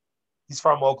 He's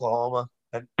from Oklahoma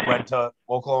and went to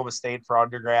Oklahoma State for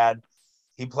undergrad.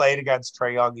 He played against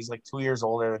Trae Young. He's like 2 years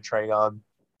older than Trae Young.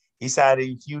 He said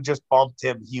if you just bumped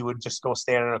him, he would just go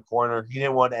stand in a corner. He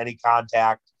didn't want any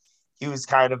contact. He was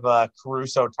kind of a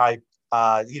Caruso type.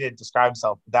 He didn't describe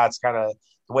himself, but that's kind of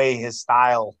the way his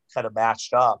style kind of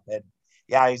matched up. And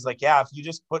yeah, he's like, yeah, if you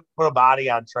just put a body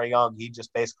on Trae Young, he'd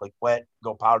just basically quit,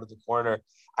 go pound in the corner.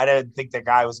 I didn't think the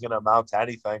guy was going to amount to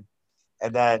anything.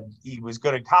 And then he was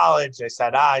good in college. I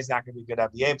said, he's not going to be a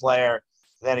good NBA player.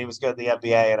 And then he was good in the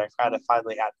NBA, and I kind of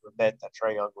finally had to admit that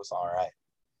Trae Young was all right.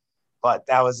 But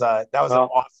that was an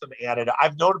awesome added.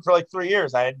 I've known him for like 3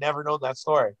 years. I had never known that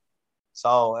story,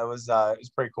 so it was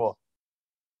pretty cool.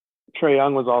 Trae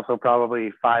Young was also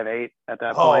probably 5'8" at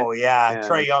that point. Oh yeah,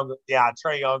 Trae Young. Yeah,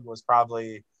 Trae Young was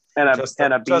probably just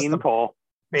a beanpole,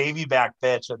 baby back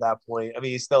bitch at that point. I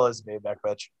mean, he still is a baby back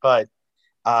bitch, but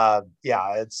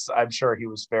yeah, I'm sure he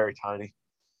was very tiny.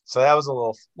 So that was a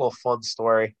little fun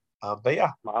story. But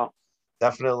yeah, wow,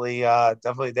 definitely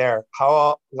there.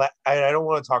 I don't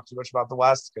want to talk too much about the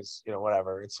West because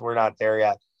whatever. We're not there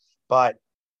yet, but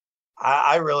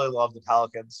I really love the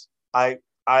Pelicans. I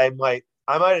might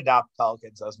adopt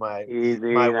Pelicans as my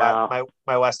easy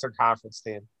my Western Conference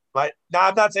team. But no,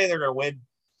 I'm not saying they're going to win,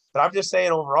 but I'm just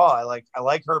saying overall, I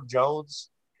like Herb Jones.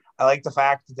 I like the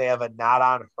fact that they have a not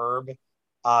on Herb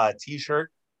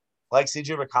T-shirt. I like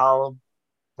CJ McCollum.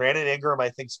 Brandon Ingram, I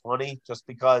think, is funny just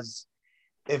because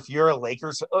if you're a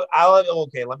Lakers,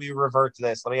 okay, let me revert to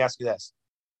this. Let me ask you this: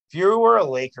 if you were a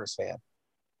Lakers fan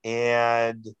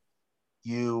and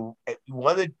you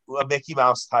won a Mickey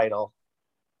Mouse title,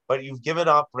 but you've given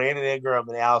up Brandon Ingram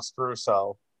and Alex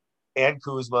Caruso and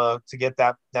Kuzma to get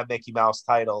that Mickey Mouse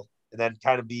title, and then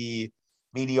kind of be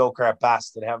mediocre at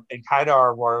best and kind of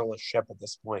are rudderless ship at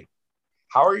this point.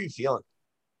 How are you feeling?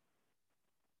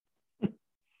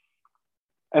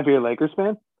 If you're a Lakers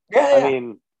fan, Yeah, I yeah.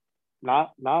 mean,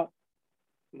 not I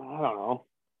don't know.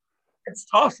 It's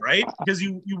tough, right? Because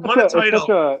you It's won a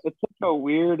title. it's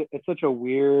such a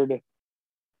weird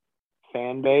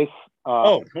fan base.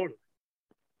 Totally.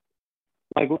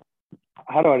 Like,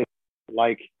 how do I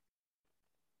like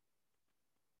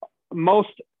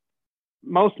most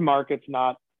markets,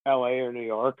 not LA or New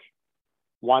York,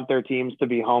 want their teams to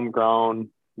be homegrown.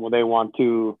 Well, they want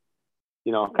to,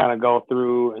 kind of go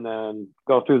through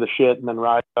the shit and then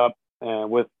rise up and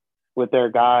with their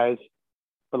guys.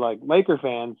 But like Laker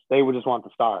fans, they would just want the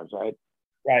stars, right?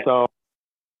 Right. So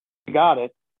you got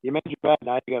it. You made your bet.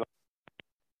 Now you got it.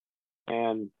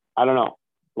 And I don't know.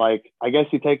 Like, I guess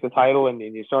you take the title and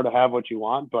you sort of have what you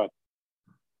want, but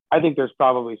I think there's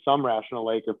probably some rational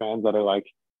Laker fans that are like,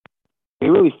 we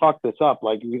really fucked this up.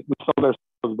 Like, we sold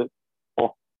ourselves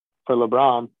for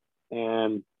LeBron,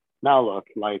 and now look,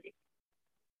 like,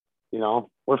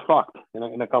 we're fucked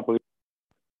in a couple of years.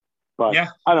 But Yeah.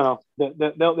 I don't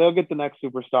know. They'll get the next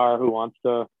superstar who wants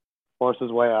to force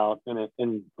his way out,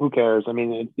 and who cares? I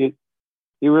mean, you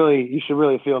should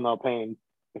really feel no pain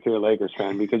if you're a Lakers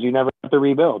fan because you never have to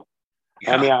rebuild.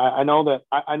 Yeah. I mean, I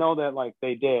know that like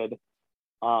they did,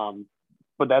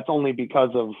 but that's only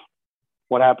because of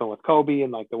what happened with Kobe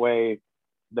and like the way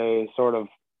they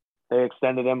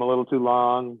extended him a little too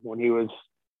long when he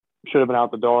should have been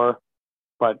out the door,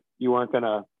 but you weren't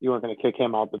gonna kick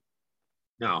him out the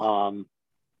No.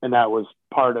 And that was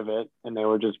part of it, and they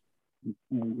were just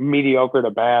mediocre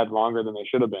to bad longer than they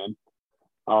should have been.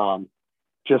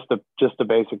 Just to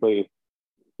basically,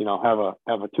 have a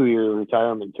 2-year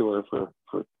retirement tour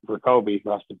for Kobe,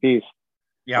 rest in peace.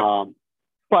 Yeah.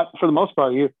 But for the most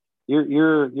part,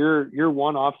 you're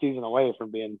one off season away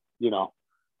from being,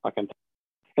 fucking.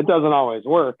 It doesn't always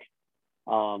work,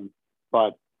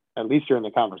 but at least you're in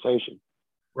the conversation,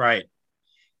 Right.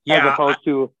 Yeah. As opposed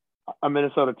to a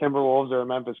Minnesota Timberwolves or a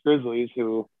Memphis Grizzlies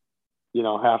who,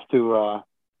 have to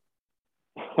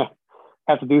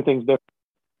have to do things different.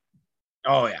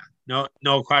 Oh yeah.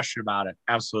 No question about it.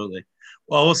 Absolutely.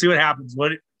 Well, we'll see what happens.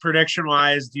 What prediction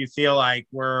wise do you feel like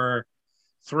we're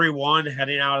 3-1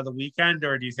 heading out of the weekend,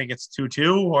 or do you think it's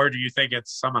 2-2, or do you think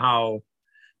it's somehow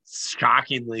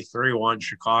shockingly 3-1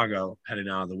 Chicago heading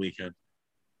out of the weekend?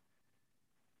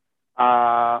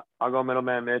 I'll go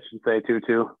middleman Mitch and say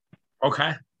 2-2.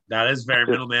 Okay. That is very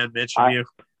middleman Mitch of you.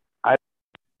 I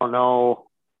don't know.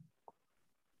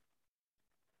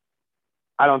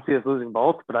 I don't see us losing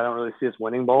both, but I don't really see us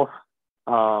winning both.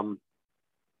 My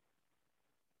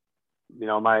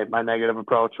negative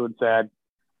approach would say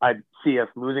I'd see us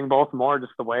losing both more,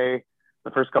 just the way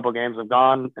the first couple of games have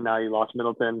gone, and now you lost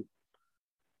Middleton.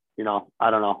 I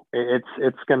don't know.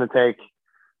 It's going to take.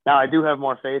 Now I do have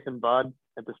more faith in Bud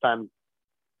at this time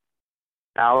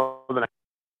now than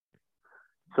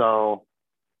so.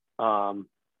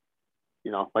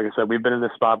 Like I said, we've been in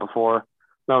this spot before.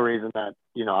 No reason that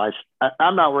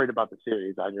I'm not worried about the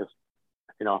series. I just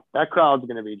that crowd's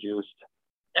going to be juiced.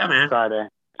 Yeah, man. Friday.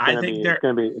 It's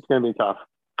gonna be tough.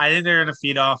 I think they're gonna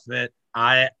feed off of it.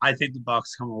 I think the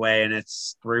Bucks come away and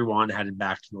it's 3-1 heading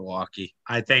back to Milwaukee.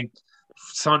 I think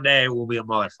Sunday will be a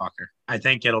motherfucker. I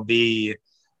think it'll be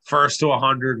first to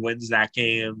 100 wins that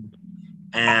game,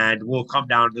 and we'll come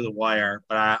down to the wire.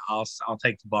 But I'll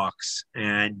take the Bucks,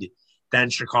 and then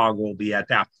Chicago will be at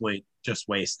that point just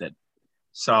wasted.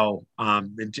 So,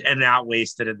 and not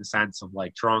wasted in the sense of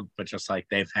like drunk, but just like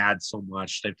they've had so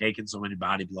much, they've taken so many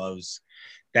body blows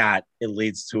that it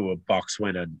leads to a Bucks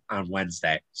win on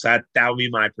Wednesday. So that would be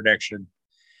my prediction.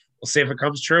 We'll see if it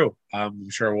comes true. I'm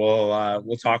sure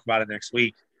we'll talk about it next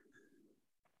week.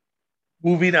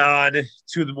 Moving on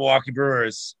to the Milwaukee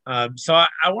Brewers. So I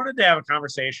wanted to have a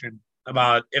conversation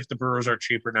about if the Brewers are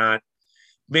cheap or not.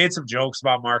 Made some jokes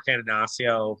about Mark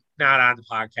Anastasio, not on the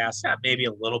podcast, maybe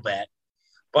a little bit.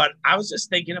 But I was just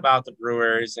thinking about the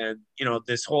Brewers and,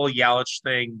 this whole Yelich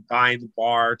thing, buying the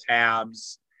bar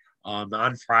tabs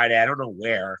on Friday. I don't know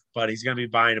where, but he's going to be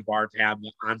buying a bar tab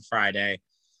on Friday.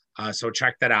 So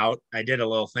check that out. I did a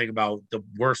little thing about the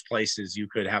worst places you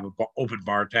could have an open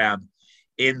bar tab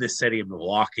in the city of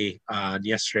Milwaukee on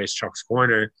yesterday's Chuck's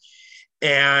Corner.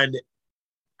 And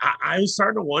I was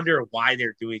starting to wonder why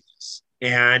they're doing this.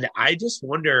 And I just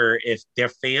wonder if their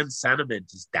fan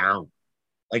sentiment is down.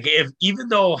 Like, if even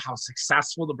though how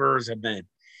successful the Brewers have been,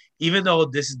 even though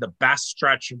this is the best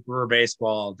stretch of Brewer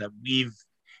baseball that we've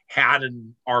had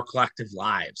in our collective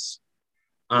lives,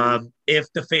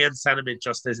 if the fan sentiment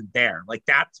just isn't there, like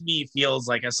that to me feels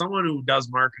like, as someone who does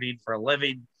marketing for a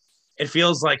living, it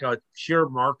feels like a pure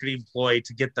marketing ploy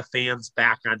to get the fans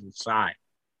back on your side.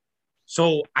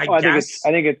 So I guess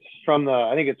I think it's from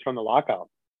the lockout.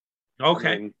 Okay.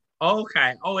 I mean,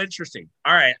 okay. Oh, interesting.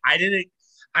 All right. I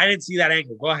didn't see that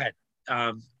angle. Go ahead.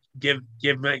 Give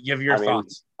your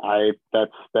thoughts.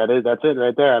 That's it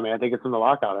right there. I mean, I think it's from the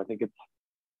lockout. I think it's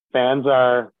fans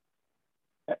are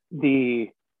the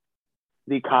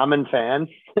common fan,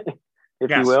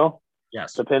 if you will.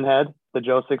 Yes. The pinhead, the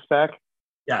Joe Sixpack.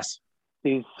 Yes.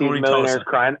 These millionaires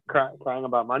crying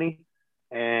about money.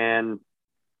 And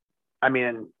I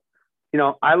mean, you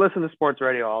know, I listen to sports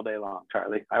radio all day long,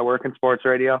 Charlie. I work in sports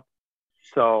radio.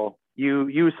 So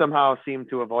you somehow seem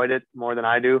to avoid it more than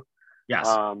I do. Yes.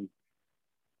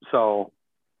 So,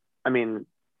 I mean,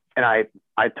 and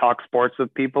I talk sports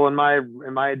with people in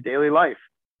my daily life.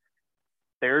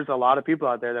 There's a lot of people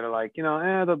out there that are like, you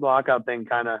know, the lockout thing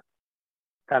kind of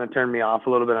turned me off a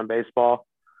little bit on baseball,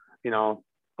 you know,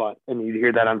 and you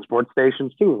hear that on sports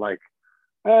stations too. Like,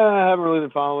 I haven't really been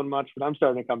following much, but I'm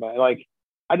starting to come back. Like,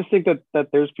 I just think that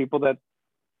there's people that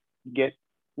get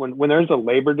when there's a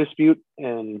labor dispute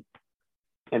in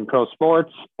pro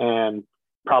sports, and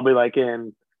probably like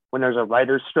when there's a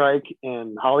writer's strike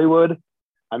in Hollywood.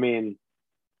 I mean,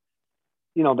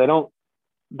 you know,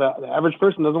 the average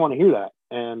person doesn't want to hear that,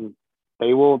 and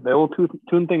they will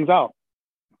tune things out.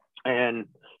 And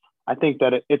I think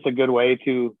that it's a good way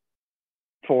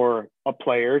for a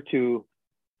player to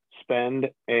spend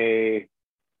a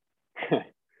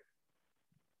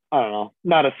I don't know,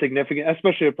 not a significant,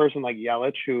 especially a person like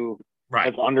Yelich who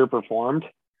has underperformed,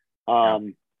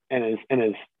 and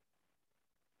is,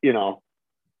 you know,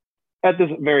 at this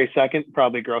very second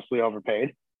probably grossly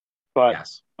overpaid, but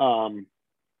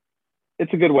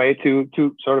it's a good way to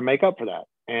sort of make up for that.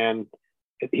 And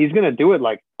he's going to do it.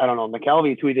 Like, I don't know,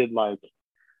 McCalvy tweeted like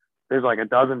there's like a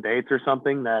dozen dates or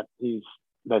something that he's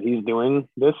doing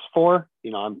this for.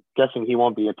 You know, I'm guessing he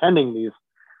won't be attending these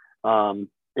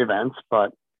events,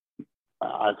 but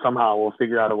somehow we'll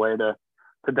figure out a way to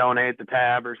donate the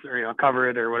tab or you know, cover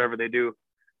it or whatever they do.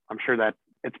 I'm sure that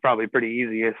it's probably pretty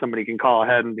easy if somebody can call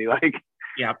ahead and be like,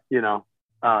 you know,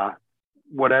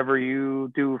 whatever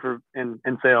you do in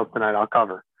sales tonight, I'll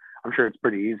cover. I'm sure it's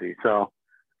pretty easy. So,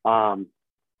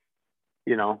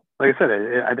 you know, like I said,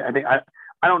 I think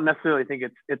I don't necessarily think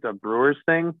it's a Brewers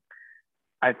thing.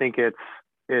 I think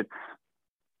it's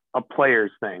a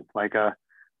players thing. Like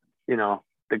you know,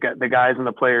 the guys in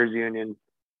the players union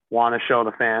want to show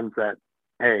the fans that,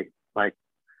 hey, like,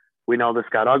 we know this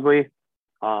got ugly,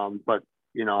 but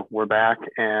you know, we're back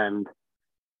and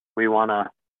we want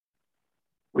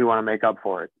to make up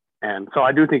for it. And so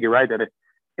I do think you're right that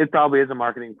it probably is a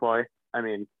marketing ploy. I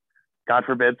mean, God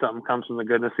forbid something comes from the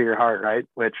goodness of your heart, right?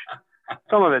 Which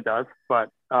some of it does, but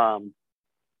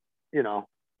you know,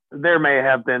 there may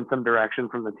have been some direction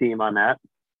from the team on that,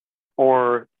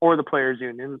 or the players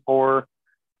union, or,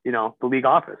 you know, the league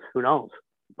office, who knows?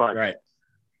 But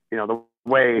you know, the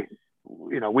way,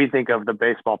 you know, we think of the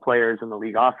baseball players in the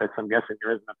league office, I'm guessing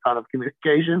there isn't a ton of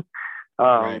communication,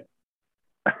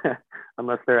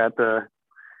 unless they're at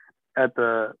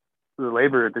the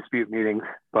labor dispute meetings.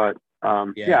 But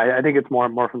I think it's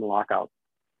more from the lockout.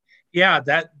 Yeah,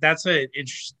 that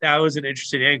was an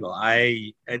interesting angle.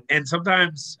 And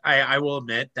sometimes I will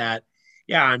admit that,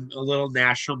 I'm a little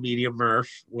national media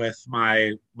murph with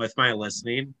my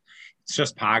listening. It's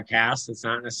just podcasts. It's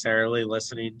not necessarily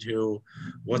listening to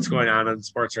what's going on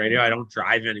sports radio. I don't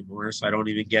drive anymore, so I don't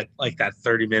even get like that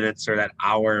 30 minutes or that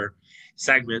hour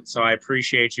segment. So I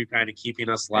appreciate you kind of keeping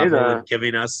us level and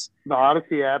giving us. The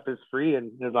Odyssey app is free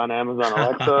and is on Amazon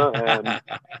Alexa.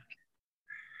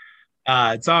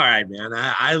 And it's all right, man.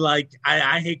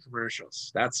 I hate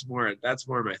commercials. That's more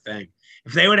my thing.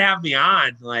 If they would have me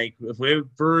on, like if we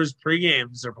have Brewers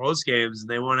pre-games or post-games and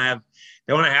they want to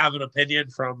have an opinion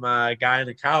from a guy on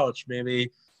the couch, maybe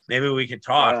we could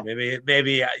talk. Yeah.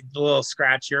 Maybe a little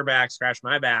scratch your back, scratch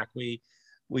my back. We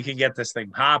can get this thing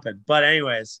popping. But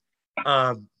anyways,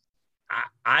 I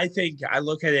think I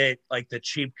look at it like the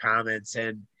cheap comments,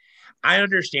 and I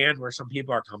understand where some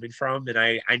people are coming from, and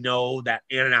I know that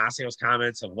Ananasio's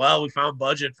comments of, well, we found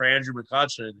budget for Andrew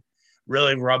McCutchen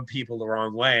really rubbed people the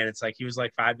wrong way. And it's like, he was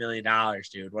like $5 million,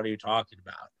 dude. What are you talking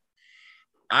about?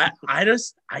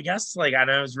 I guess like,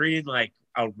 and I was reading like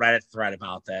a Reddit thread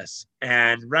about this,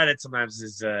 and Reddit sometimes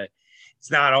is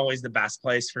it's not always the best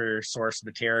place for source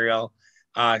material,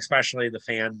 especially the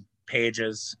fan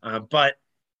pages. But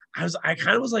I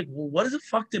kind of was like, well, what the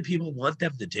fuck did people want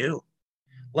them to do?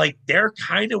 Like, they're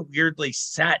kind of weirdly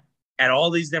set at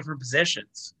all these different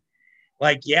positions.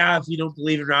 Like, yeah, if you don't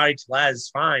believe in Rowdy Tellez,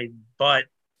 fine, but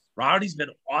Rowdy's been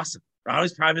awesome.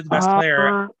 Rowdy's probably been the best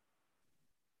player.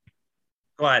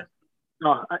 Go ahead.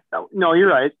 No, you're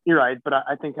right. You're right. But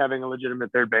I think having a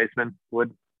legitimate third baseman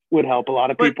would help a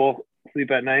lot of people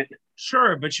sleep at night.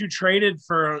 Sure, but you traded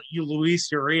for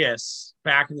Luis Urias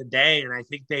back in the day, and I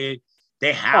think they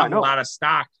have a lot of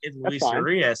stock in Luis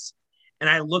Urias. And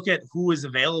I look at who was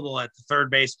available at the third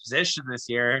base position this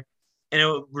year, and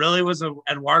it really was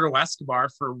Eduardo Escobar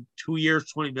for 2 years,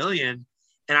 $20 million.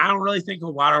 And I don't really think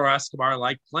Eduardo Escobar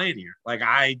liked playing here. Like,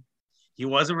 he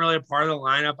wasn't really a part of the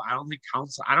lineup. I don't think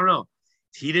I don't know.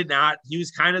 He did not. He was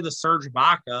kind of the Serge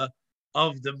Ibaka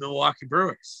of the Milwaukee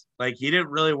Brewers. Like, he didn't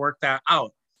really work that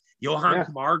out. Johan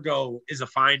Camargo is a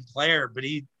fine player, but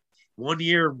he 1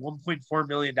 year, $1.4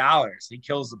 million. He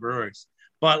kills the Brewers.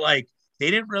 But like,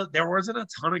 there wasn't a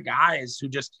ton of guys who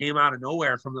just came out of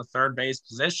nowhere from the third base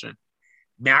position.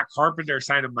 Matt Carpenter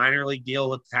signed a minor league deal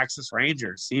with the Texas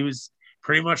Rangers. He was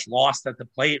pretty much lost at the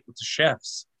plate with the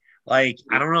shifts. Like,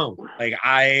 I don't know. Like,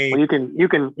 you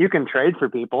can trade for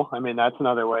people. I mean, that's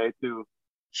another way to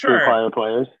acquire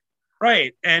players.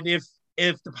 Right. And if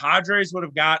the Padres would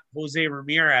have got Jose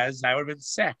Ramirez, I would have been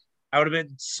sick. I would have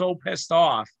been so pissed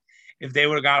off if they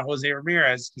would have got Jose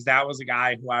Ramirez, because that was a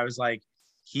guy who I was like,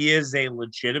 he is a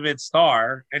legitimate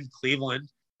star. In Cleveland,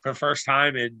 for the first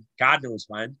time in God knows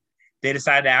when, they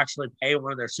decided to actually pay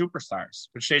one of their superstars,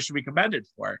 which they should be commended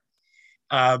for.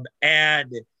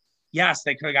 And yes,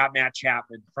 they could have got Matt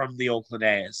Chapman from the Oakland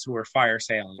A's, who were fire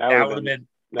sailing. That would have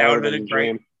been a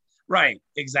great. Right,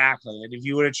 exactly. And if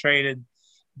you would have traded,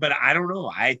 but I don't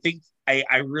know. I think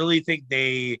I really think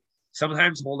they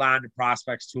sometimes hold on to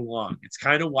prospects too long. It's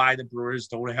kind of why the Brewers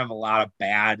don't have a lot of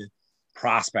bad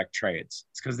prospect trades.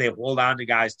 It's because they hold on to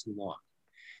guys too long.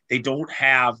 They don't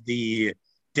have the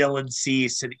Dylan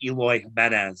Cease and Eloy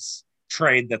Jimenez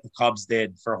trade that the Cubs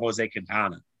did for Jose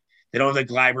Quintana. They don't have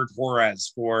the Gleyber Torres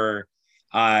for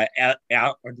Aroldis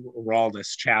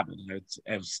Chapman. It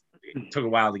took a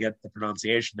while to get the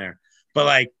pronunciation there. But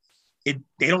like, they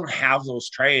don't have those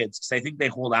trades because I think they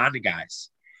hold on to guys.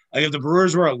 Like, if the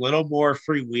Brewers were a little more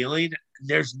freewheeling,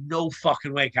 there's no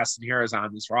fucking way Castanheira is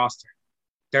on this roster.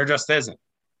 There just isn't.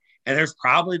 And there's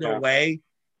probably no way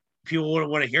people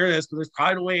wouldn't want to hear this, but there's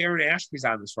probably no way Aaron Ashby's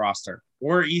on this roster,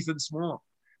 or Ethan Small,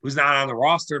 who's not on the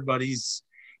roster, but he's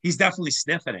definitely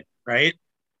sniffing it, right?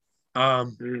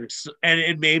 And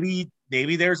maybe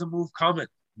there's a move coming.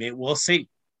 Maybe we'll see.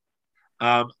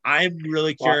 I'm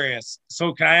really curious.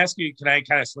 So can I ask you, can I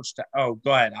kind of switch to,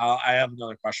 go ahead. I have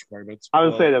another question for you. But I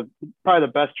would say that probably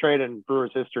the best trade in Brewers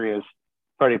history is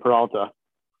Freddie Peralta.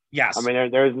 Yes. I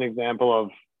mean, there's an example of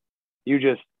you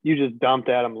just dumped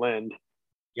Adam Lind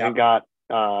and got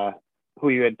who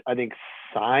you had, I think,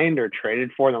 signed or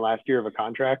traded for in the last year of a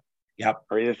contract. Yep.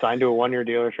 Or either signed to a 1 year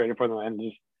deal or traded for them. And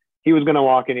he was going to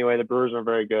walk anyway. The Brewers were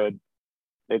very good.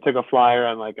 They took a flyer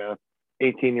on like a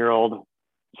 18-year-old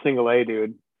single A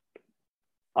dude.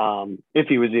 If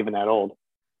he was even that old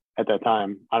at that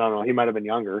time, I don't know. He might've been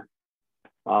younger.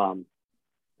 And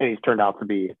he's turned out to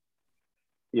be,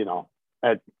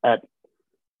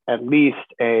 at least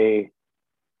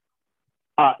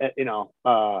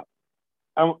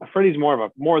Freddie's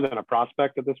more than a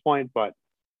prospect at this point, but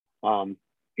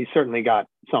he's certainly got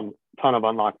some ton of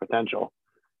unlocked potential.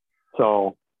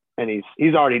 So, and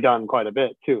he's already done quite a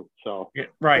bit too. So,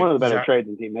 one of the better trades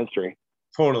in team history.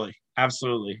 Totally,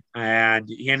 absolutely, and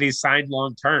he's signed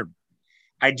long term.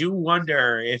 I do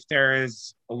wonder if there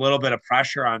is a little bit of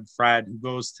pressure on Fred, who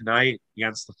goes tonight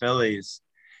against the Phillies,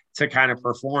 to kind of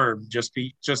perform, just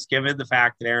given the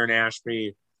fact that Aaron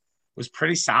Ashby was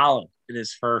pretty solid in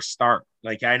his first start.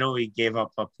 Like, I know he gave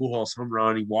up a Pujols home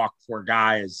run, he walked 4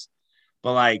 guys,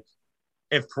 but like,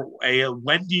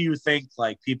 when do you think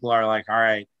like people are like, all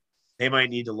right, they might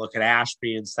need to look at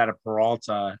Ashby instead of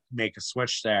Peralta, make a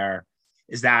switch there?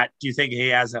 Do you think he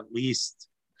has at least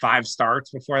 5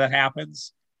 starts before that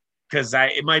happens? Because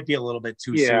it might be a little bit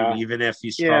too soon, even if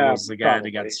he struggles again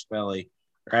against Philly,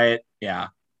 right? Yeah.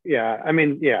 Yeah. I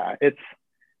mean, it's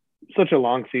such a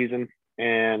long season,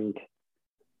 and,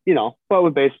 but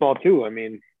with baseball too, I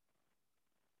mean,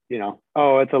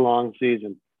 oh, it's a long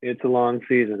season. It's a long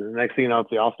season. And the next thing you know, it's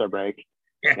the All-Star break.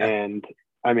 Yeah. And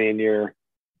I mean, you're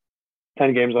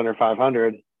 10 games under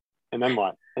 500, and then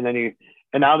what? And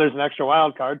now there's an extra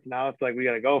wild card. So now it's like, we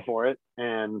got to go for it.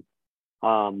 And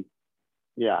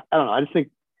yeah, I don't know. I just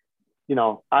think,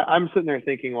 I'm sitting there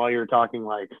thinking while you're talking,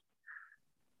 like,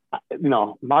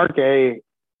 Mark A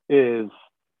is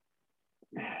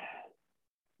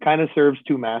kind of serves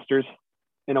two masters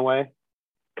in a way,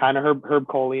 kind of Herb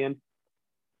Colian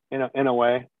in a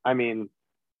way. I mean,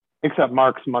 except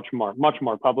Mark's much more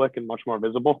public and much more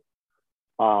visible.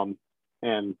 But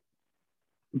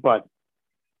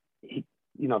they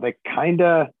kind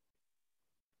of,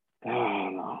 I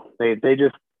don't know. They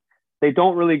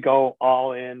don't really go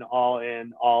all in.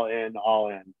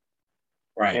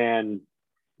 Right. And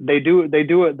they do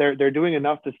it. They're doing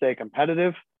enough to stay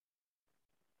competitive,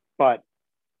 but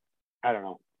I don't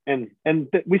know. And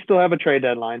we still have a trade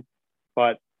deadline,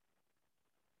 but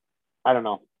I don't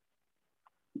know.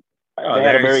 They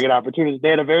had a very good opportunity. They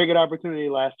had a very good opportunity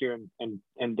last year and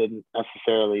didn't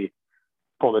necessarily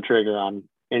pull the trigger on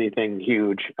anything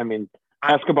huge. I mean,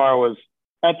 Escobar was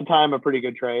at the time a pretty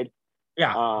good trade.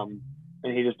 Yeah. And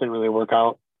he just didn't really work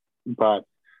out. But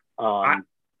I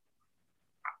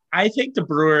think the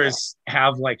Brewers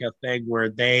have like a thing where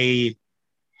I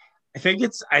think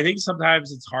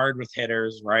sometimes it's hard with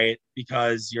hitters, right?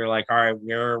 Because you're like, all right,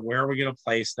 where are we going to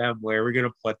place them? Where are we going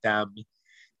to put them?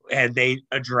 And they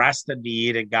addressed the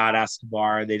need and got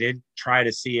Escobar. They didn't try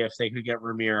to see if they could get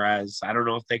Ramirez. I don't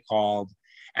know if they called.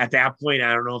 At that point,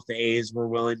 I don't know if the A's were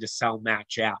willing to sell Matt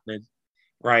Chapman,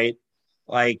 right?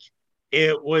 Like,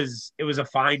 it was a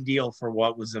fine deal for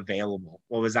what was available,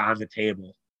 what was on the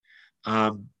table.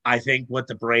 I think what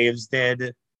the Braves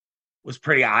did was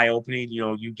pretty eye-opening.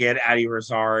 You get Eddie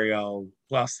Rosario.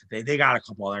 Plus, they got a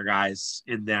couple other guys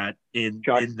in that.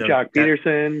 Jock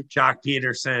Peterson,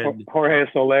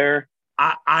 Jorge Soler.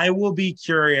 I will be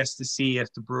curious to see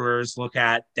if the Brewers look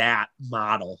at that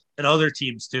model, and other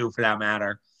teams too, for that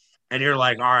matter. And you're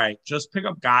like, all right, just pick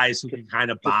up guys who can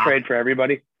kind of trade for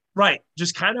everybody. Right.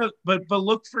 Just kind of, but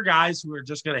look for guys who are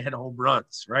just going to hit home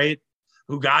runs, right?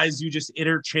 Guys you just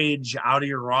interchange out of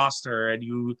your roster and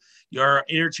you're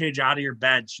interchange out of your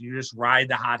bench. You just ride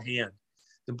the hot hand.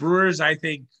 The Brewers, I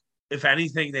think, if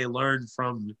anything, they learned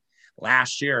from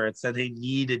last year, it's that they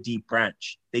need a deep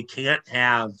bench. They can't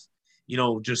have,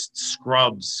 just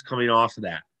scrubs coming off of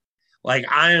that. Like,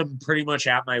 I am pretty much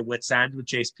at my wit's end with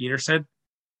Jace Peterson.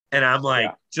 And I'm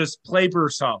like, just play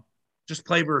Bruce up. Just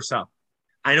play Bruce up.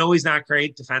 I know he's not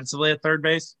great defensively at third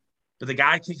base, but the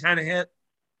guy can kind of hit.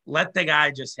 Let the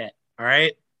guy just hit, all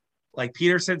right? Like,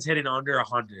 Peterson's hitting under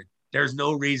 100. There's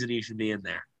no reason he should be in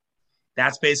there.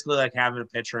 That's basically like having a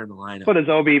pitcher in the lineup. But his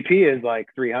OBP is like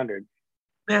 300.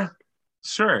 Yeah,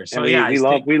 sure. So,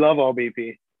 and we love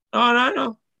OBP. Oh,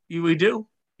 no. We do.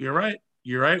 You're right.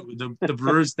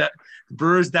 The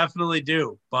Brewers definitely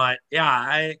do. But,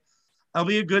 yeah, it'll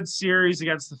be a good series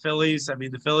against the Phillies. I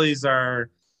mean, the Phillies I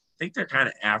think they're kind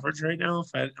of average right now, if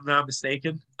I'm not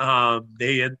mistaken.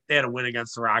 They had a win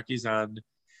against the Rockies on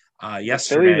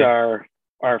yesterday. The Phillies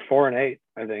are 4-8,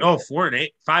 I think. Oh, 4-8,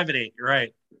 5-8. You're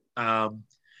right.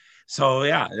 So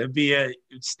yeah,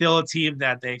 it's still a team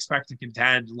that they expect to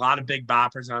contend. A lot of big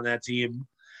boppers on that team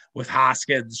with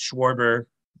Hoskins, Schwarber,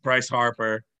 Bryce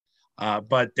Harper.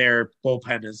 But their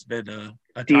bullpen has been a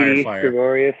tire fire.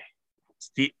 Gregorius.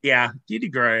 Didi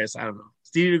Gregorius. I don't know.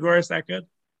 Is Didi Gregorius that good?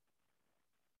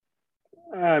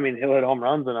 I mean, he'll hit home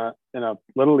runs in a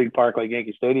little league park like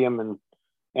Yankee Stadium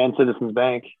and Citizens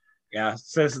Bank. Yeah,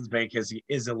 Citizens Bank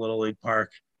is a little league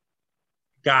park.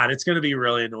 God, it's going to be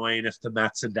really annoying if the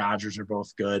Mets and Dodgers are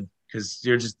both good, because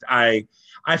I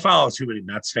follow too many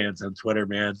Mets fans on Twitter,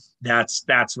 man. That's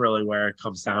really where it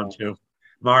comes down to.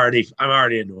 I'm already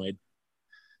annoyed.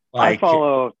 Like, I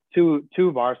follow two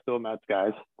Barstool Mets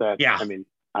guys that. Yeah. I mean,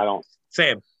 I don't.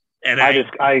 Same. And I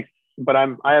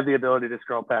have the ability to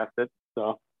scroll past it.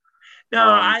 So. No,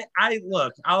 I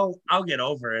look. I'll get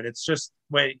over it. It's just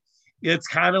it's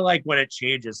kind of like when it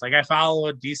changes. Like, I follow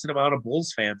a decent amount of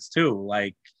Bulls fans too.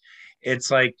 Like, it's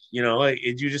like,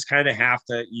 you just kind of have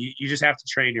to, you just have to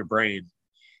train your brain.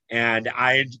 And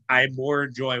I more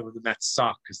enjoy when the Mets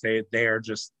suck, because they are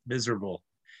just miserable.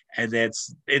 And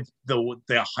it's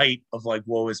the height of like,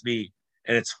 woe is me.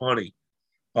 And it's funny,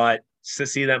 but to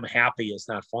see them happy is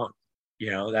not fun.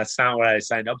 That's not what I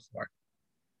signed up for.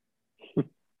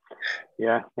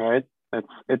 Yeah. Right.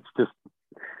 It's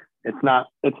not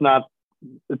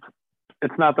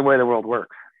the way the world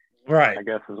works. Right. I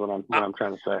guess is what I'm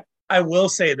trying to say. I will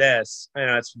say this. I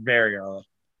know it's very early,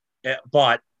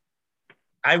 but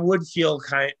I would feel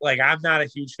kind like I'm not a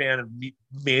huge fan of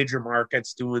major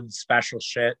markets doing special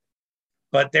shit,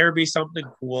 but there'd be something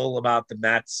cool about the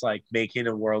Mets like making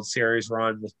a World Series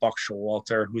run with Buck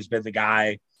Showalter, who's been the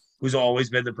guy who's always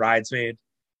been the bridesmaid.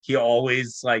 He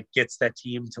always like gets that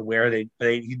team to where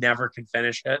he never can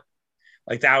finish it.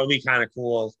 Like that would be kind of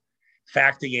cool.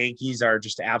 Fact the Yankees are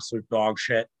just absolute dog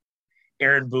shit.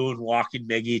 Aaron Boone walking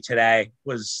Miggy today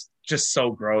was just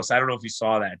so gross. I don't know if you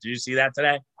saw that. Did you see that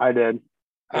today? I did.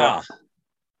 Yeah. Oh,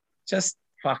 just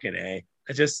fucking A.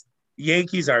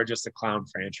 Yankees are just a clown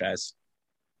franchise.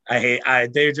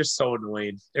 They're just so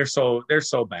annoying. They're so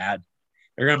bad.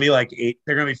 They're gonna be like 8,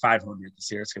 they're gonna be 500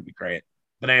 this year. It's gonna be great.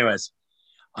 But anyways,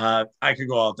 I could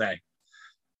go all day.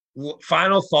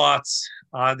 Final thoughts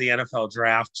on the NFL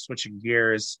draft, switching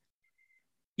gears.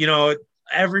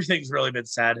 Everything's really been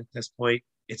said at this point.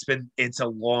 It's a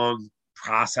long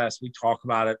process. We talk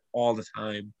about it all the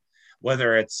time,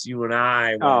 whether it's you and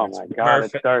I. Oh my God,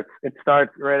 it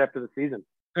starts right after the season.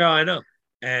 Oh, I know.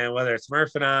 And whether it's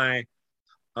Murph and I,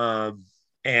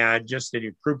 and just in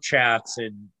your group chats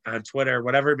and on Twitter,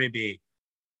 whatever it may be,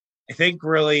 I think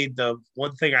really the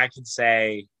one thing I can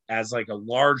say as like a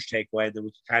large takeaway that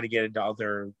we can kind of get into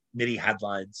other mini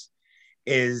headlines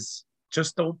is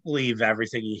just don't believe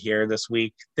everything you hear this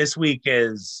week. This week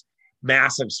is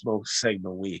massive smoke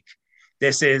signal week.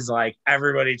 This is like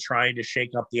everybody trying to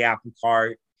shake up the apple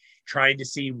cart, trying to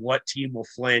see what team will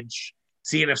flinch,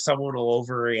 seeing if someone will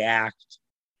overreact,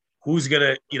 who's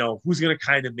gonna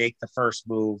kind of make the first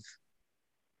move.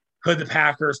 Could the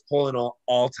Packers pull an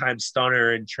all-time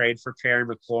stunner and trade for Terry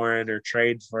McLaurin or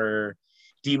trade for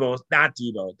Debo? Not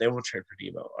Debo. They won't trade for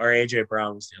Debo. Or AJ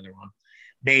Brown was the other one.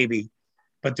 Maybe.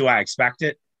 But do I expect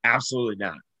it? Absolutely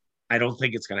not. I don't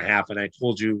think it's going to happen. I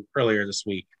told you earlier this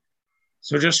week.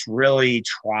 So just really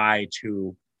try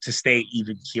to stay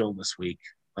even keel this week.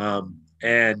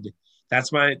 And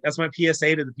that's my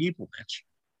PSA to the people, Mitch.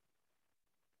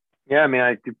 Yeah, I mean,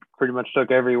 I pretty much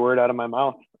took every word out of my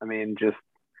mouth. I mean,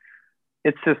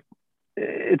 it's a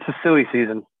silly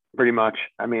season, pretty much.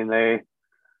 I mean, and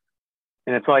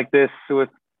it's like this with,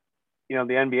 the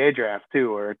NBA draft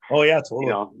too, where it's, oh yeah,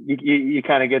 totally. You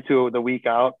kind of get to the week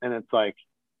out and it's like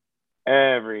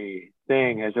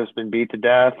everything has just been beat to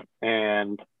death,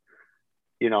 and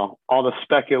all the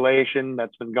speculation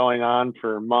that's been going on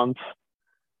for months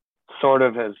sort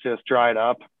of has just dried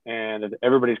up, and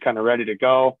everybody's kind of ready to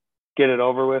go, get it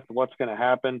over with, what's going to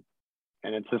happen.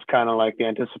 And it's just kind of like the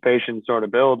anticipation sort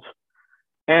of builds.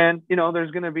 And,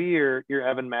 there's going to be your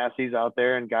Evan Masseys out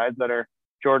there and guys that are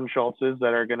Jordan Schultz's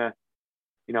that are going to,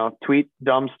 tweet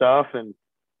dumb stuff and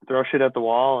throw shit at the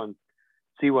wall and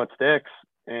see what sticks.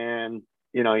 And,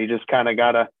 you just kind of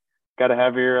gotta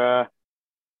have your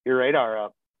radar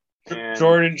up. And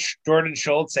Jordan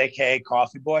Schultz, aka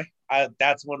Coffee Boy.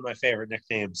 That's one of my favorite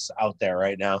nicknames out there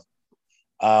right now.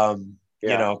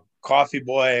 Coffee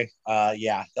Boy.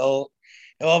 He'll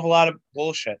have a lot of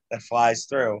bullshit that flies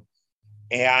through.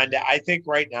 And I think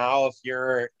right now, if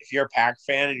you're a Pack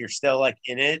fan and you're still like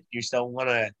in it, you still want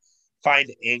to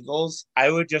find angles, I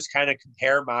would just kind of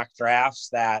compare mock drafts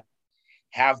that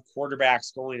have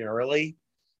quarterbacks going early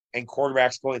and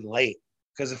quarterbacks going late.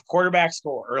 Because if quarterbacks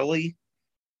go early,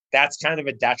 that's kind of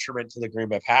a detriment to the Green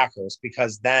Bay Packers,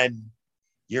 because then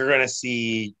you're going to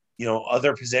see,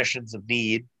 other positions of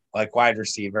need like wide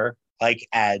receiver, like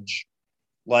edge,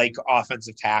 like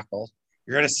offensive tackle.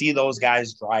 You're going to see those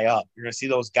guys dry up. You're going to see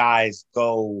those guys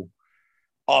go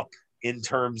up in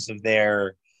terms of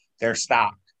their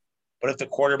stock. But if the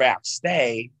quarterbacks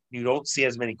stay, you don't see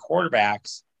as many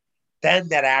quarterbacks, then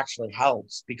that actually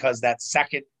helps, because that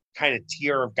second kind of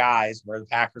tier of guys where the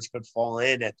Packers could fall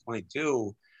in at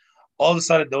 22, all of a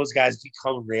sudden those guys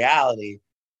become reality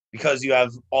because you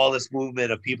have all this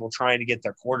movement of people trying to get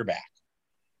their quarterback.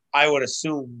 I would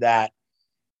assume that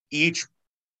each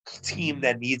team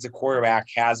that needs a quarterback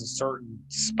has a certain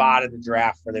spot in the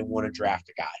draft where they want to draft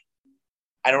a guy.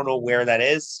 I don't know where that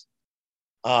is.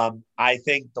 I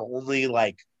think the only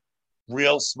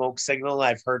real smoke signal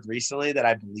I've heard recently that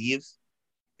I believe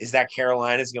is that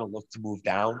Carolina is going to look to move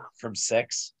down from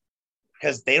 6,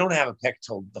 because they don't have a pick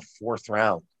till the 4th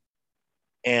round,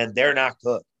 and they're not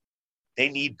good. They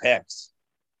need picks,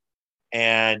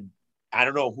 and I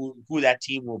don't know who that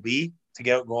team will be to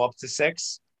go up to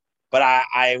 6, but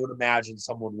I would imagine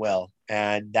someone will,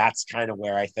 and that's kind of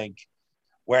where I think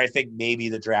maybe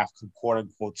the draft could quote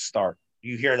unquote start.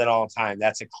 You hear that all the time.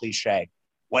 That's a cliche.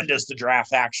 When does the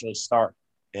draft actually start?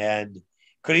 And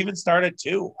could even start at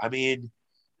 2. I mean,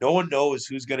 no one knows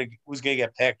who's gonna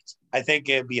get picked. I think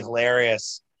it'd be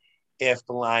hilarious if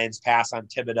the Lions pass on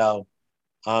Thibodeau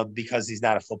because he's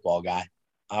not a football guy.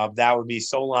 That would be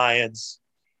so Lions.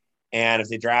 And if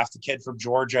they draft a kid from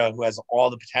Georgia who has all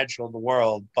the potential in the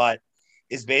world, but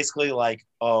is basically like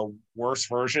a worse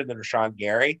version than Rashawn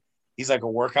Gary. He's like a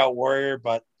workout warrior,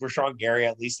 but Rashawn Gary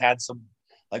at least had some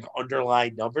like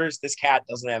underlying numbers. This cat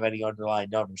doesn't have any underlying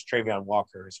numbers. Travion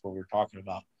Walker is what we're talking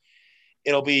about.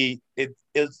 It'll be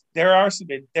there's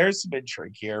some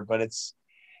intrigue here, but it's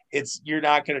you're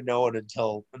not going to know it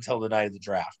until the night of the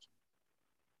draft.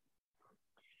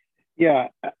 Yeah,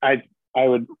 I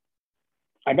would.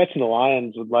 I bet you the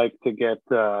Lions would like to get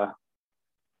Aiden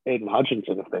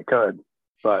Hutchinson if they could,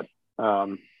 but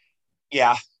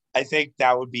yeah, I think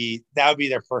that would be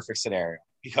their perfect scenario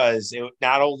because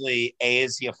not only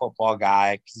is he a football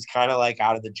guy, because he's kind of like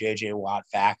out of the JJ Watt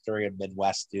factory of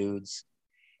Midwest dudes.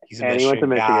 He's a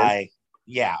Michigan guy.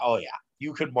 Yeah. Oh yeah.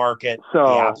 You could market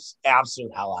the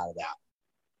absolute hell out of that.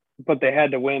 But they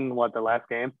had to win the last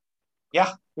game?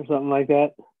 Yeah. Or something like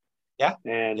that. Yeah.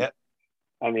 And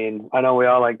I mean, I know we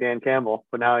all like Dan Campbell,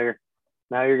 but now you're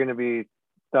going to be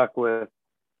stuck with,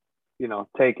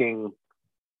 taking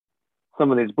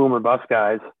some of these boomer bust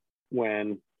guys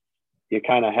when you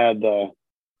kind of had the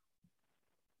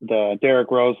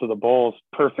Derrick Rose of the Bulls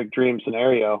perfect dream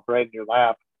scenario right in your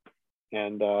lap,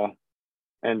 and now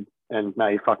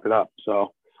you fucked it up.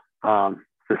 So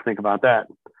just think about that.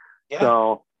 Yeah.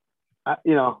 So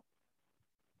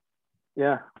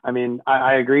yeah, I mean,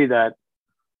 I agree that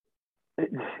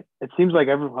it seems like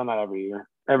not every year.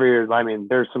 Every year, I mean,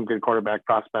 there's some good quarterback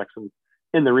prospects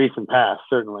in the recent past.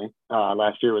 Certainly,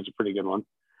 last year was a pretty good one.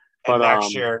 But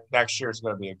next year is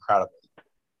going to be incredible.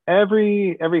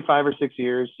 Every 5 or 6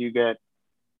 years, you get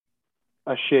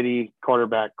a shitty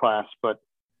quarterback class, but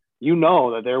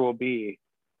that there will be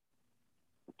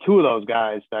 2 of those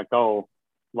guys that go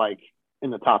like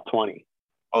in the top 20.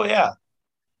 Oh yeah.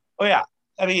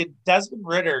 I mean, Desmond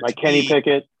Ridder, like Kenny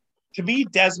Pickett. To me,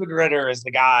 Desmond Ridder is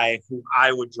the guy who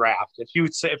I would draft. If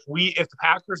the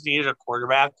Packers needed a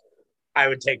quarterback, I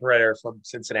would take Ridder from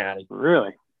Cincinnati.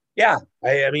 Really? Yeah.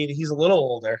 I mean, he's a little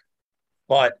older,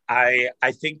 but I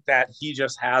think that he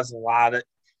just has a lot of,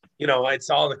 it's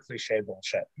all the cliche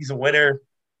bullshit. He's a winner.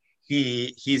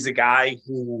 He's a guy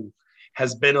who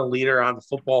has been a leader on the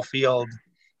football field.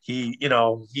 He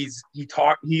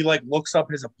like looks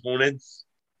up his opponents,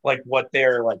 like what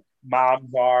their like moms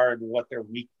are and what they're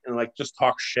weak, and like just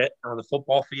talk shit on the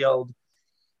football field.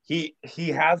 He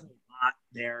has a lot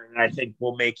there, and I think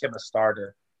will make him a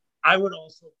starter. I would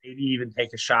also maybe even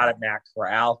take a shot at Matt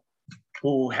Corral,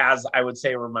 who I would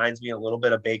say reminds me a little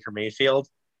bit of Baker Mayfield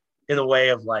in the way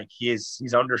of like he's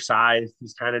undersized,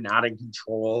 he's kind of not in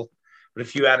control. But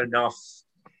if you had enough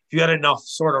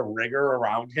sort of rigor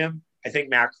around him, I think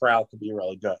Matt Corral could be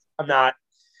really good. I'm not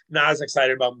as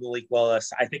excited about Malik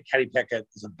Willis. I think Kenny Pickett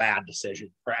is a bad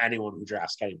decision for anyone who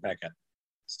drafts Kenny Pickett.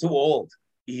 He's too old.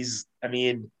 He's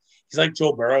like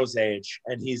Joe Burrow's age,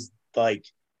 and he's like,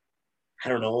 I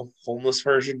don't know, homeless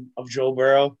version of Joe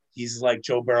Burrow. He's like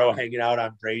Joe Burrow hanging out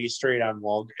on Brady Street at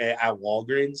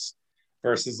Walgreens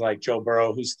versus like Joe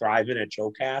Burrow who's thriving at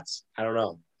Joe Cats. I don't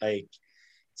know. Like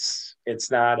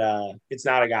it's not a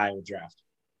guy I would draft.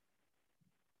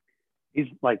 He's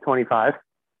like 25.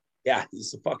 Yeah,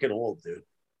 he's fucking old, dude.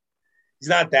 He's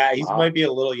not that. He might be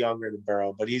a little younger than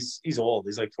Burrow, but he's old.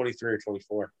 He's like 23 or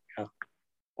 24. Yeah.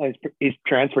 Well, he's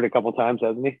transferred a couple times,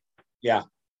 hasn't he? Yeah.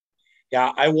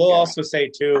 Yeah. I will also say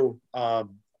too, and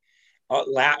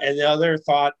the other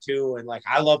thought too, and like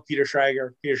I love Peter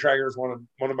Schrager. Peter Schrager is one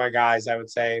of my guys, I would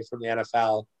say, from the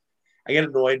NFL. I get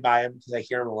annoyed by him because I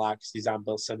hear him a lot because he's on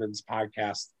Bill Simmons'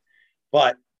 podcast.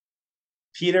 But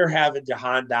Peter having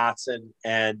Jahan Dotson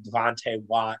and Devontae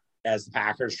Watt as the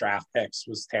Packers draft picks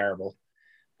was terrible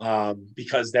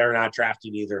because they're not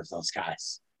drafting either of those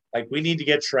guys. Like, we need to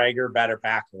get Schrager better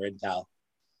Packer intel.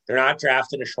 They're not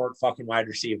drafting a short fucking wide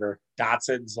receiver.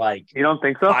 Dotson's like, you don't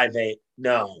think so? 5'8".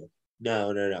 No.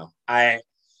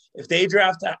 If they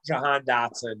draft Jahan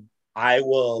Dotson, I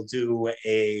will do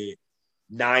a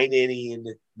 9-inning,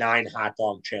 9 hot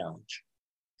dog challenge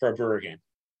for a Brewer game.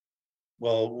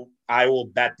 Well, I will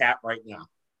bet that right now.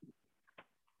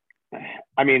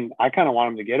 I mean, I kind of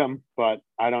want him to get him, but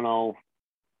I don't know.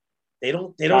 They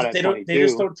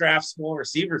just don't draft small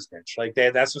receivers, Mitch. Like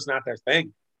that's just not their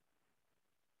thing.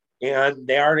 And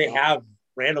they already have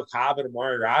Randall Cobb and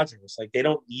Amari Rodgers. Like, they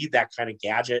don't need that kind of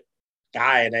gadget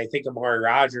guy. And I think Amari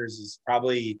Rodgers is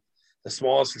probably the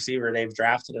smallest receiver they've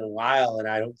drafted in a while. And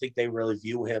I don't think they really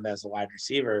view him as a wide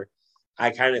receiver.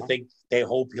 I kind of think they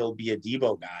hope he'll be a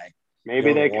Debo guy.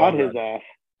 Maybe they cut his ass.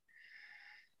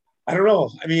 I don't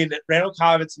know. I mean, Randall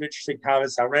Cobb had some interesting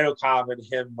comments. Now, Randall Cobb and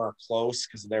him are close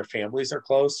because their families are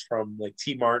close, from like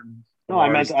T. Martin No, I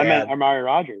meant Amari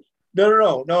Rodgers.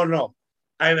 No.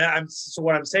 So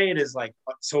what I'm saying is like,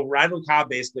 so Randall Cobb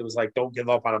basically was like, don't give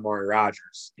up on Amari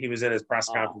Rodgers. He was in his press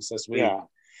conference this week. Yeah.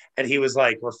 And he was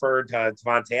like referred to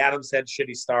Devontae Adams said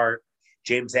shitty start.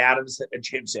 James Jones, or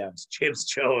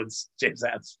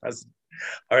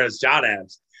it's John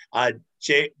Adams.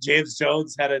 James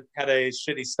Jones had a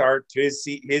shitty start to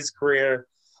his career.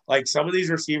 Like some of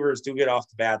these receivers do get off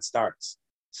to bad starts.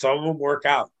 Some of them work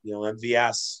out,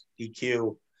 MVS,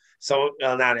 EQ.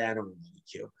 Not I don't know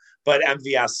EQ, but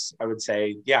MVS, I would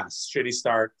say, yes, shitty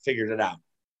start, figured it out.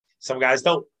 Some guys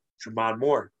don't. Tremont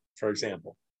Moore, for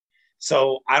example.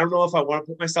 So I don't know if I want to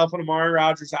put myself on Amari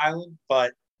Rodgers Island,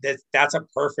 but that's a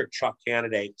perfect Chuck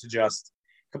candidate to just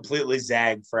completely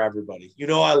zag for everybody.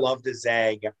 I love to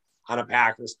zag on a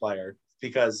Packers player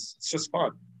because it's just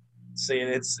fun. See,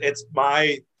 it's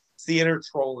the inner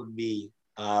troll in me,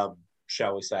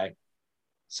 shall we say.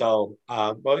 So,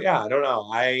 but yeah, I don't know.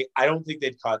 I don't think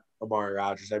they'd cut Amari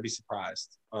Rodgers. I'd be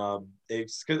surprised.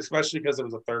 Especially because it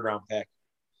was a 3rd-round pick.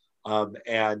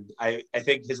 And I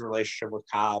think his relationship with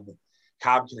Cobb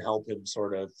can help him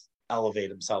sort of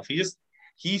elevate himself. He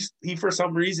for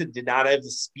some reason did not have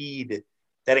the speed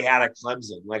that he had at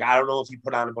Clemson. Like, I don't know if he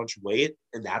put on a bunch of weight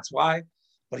and that's why,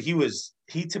 but he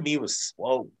to me was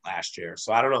slow last year.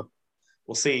 So I don't know.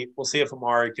 We'll see if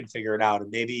Amari can figure it out. And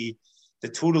maybe the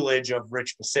tutelage of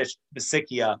Rich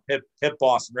Bisaccia, Pip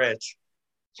Boss Rich,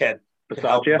 can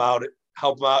help him out.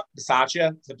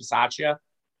 Bisaccia? Is it Bisaccia?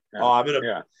 Yeah. Oh,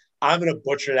 I'm gonna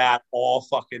butcher that all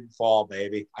fucking fall,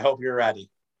 baby. I hope you're ready.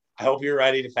 I hope you're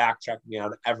ready to fact check me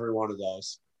on every one of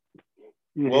those.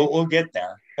 Mm-hmm. We'll get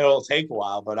there. It'll take a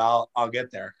while, but I'll get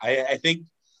there. I think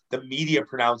the media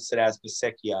pronounced it as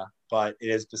Bisaccia, but it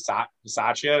is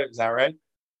Bisaccia. Is that right?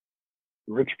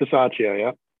 Rich Bisaccia,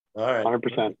 yeah. All right.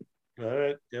 100%. All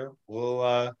right. Yeah.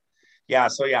 Well, yeah.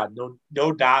 So yeah, no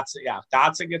Dotson. Yeah,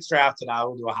 Dotson gets drafted. I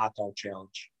will do a hot dog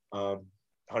challenge.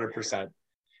 100%.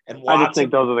 And Watson, I just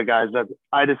think those are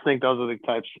the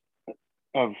types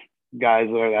of guys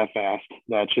that are that fast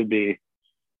that should be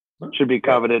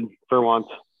coveted for once.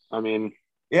 I mean,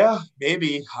 yeah,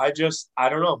 maybe. I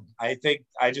don't know. I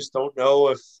just don't know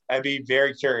if I'd be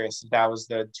very curious if that was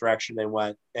the direction they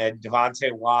went. And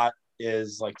Devontae Watt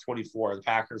is like 24. The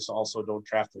Packers also don't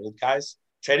draft old guys,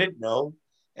 which I didn't know.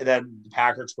 And then the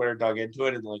Packer Twitter dug into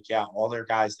it and like, yeah, all their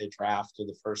guys they draft in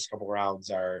the first couple rounds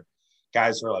are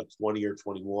guys who are like 20 or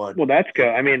 21. Well, that's good.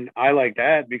 I mean, I like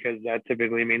that because that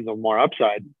typically means a more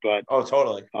upside. But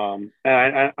totally. And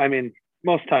I mean,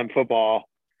 most time football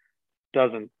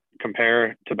doesn't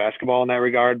compare to basketball in that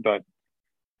regard. But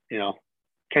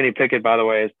Kenny Pickett, by the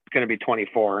way, is going to be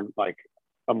 24 in like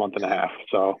a month and a half.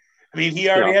 So I mean, he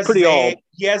already has pretty old.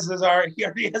 He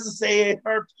already has a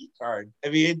AARP card. I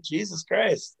mean, Jesus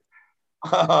Christ.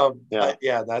 But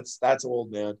yeah, that's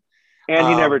old, man. And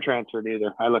he never transferred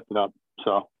either. I looked it up.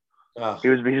 So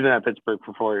he's been at Pittsburgh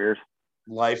for 4 years.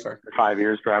 Lifer. 5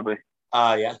 years, probably.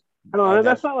 Yeah. I don't know.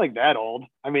 That's not like that old.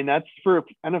 I mean, that's for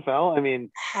NFL. I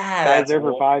mean, guys there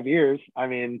for 5 years. I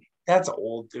mean, that's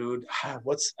old, dude.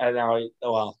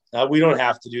 We don't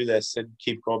have to do this and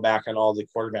keep going back on all the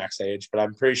quarterbacks' age, but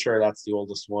I'm pretty sure that's the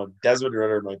oldest one. Desmond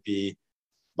Ridder might be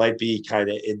kind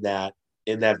of in that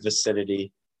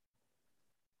vicinity.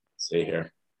 Let's see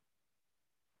here.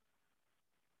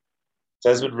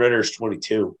 Desmond Ritter's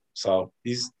 22, so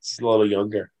he's a little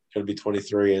younger. Going to be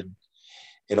 23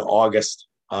 in August.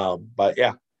 But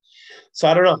yeah, so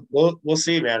I don't know. We'll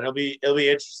see, man. It'll be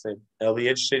interesting. It'll be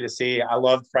interesting to see. I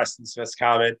love Preston Smith's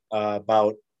comment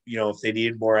about if they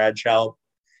need more edge help.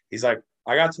 He's like,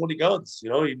 I got 20 guns.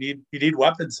 You need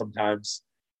weapons sometimes.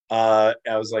 I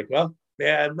was like, well,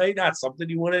 man, maybe not something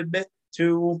you want to admit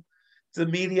to the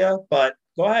media, but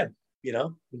go ahead.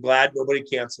 I'm glad nobody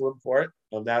canceled him for it.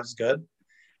 That's good.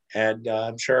 And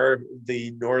I'm sure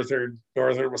the northern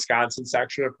Wisconsin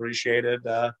section appreciated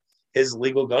his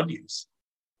legal gun use.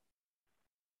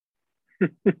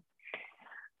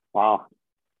 Wow.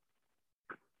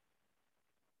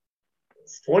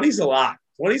 20's a lot.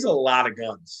 20's a lot of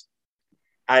guns.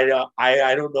 I don't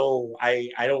know.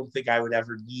 I don't think I would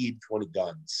ever need 20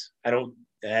 guns. I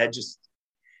just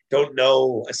don't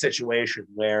know a situation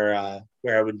where I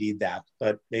would need that.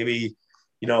 But maybe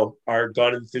our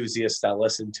gun enthusiasts that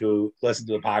listen to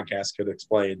the podcast could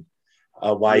explain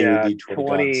why you would need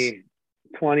 20 guns.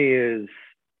 20 is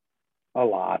a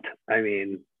lot. I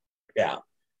mean, yeah.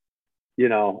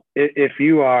 If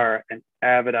you are an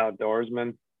avid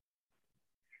outdoorsman,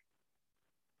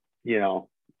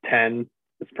 10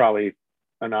 is probably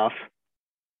enough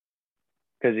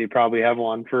because you probably have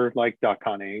one for like duck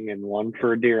hunting and one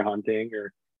for deer hunting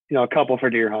or, a couple for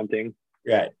deer hunting.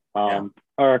 Right. Yeah.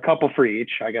 Or a couple for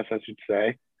each, I guess I should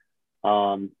say.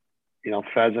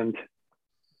 Pheasant,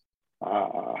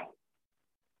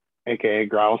 aka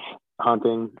grouse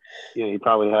hunting. You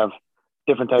probably have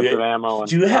different types of ammo, and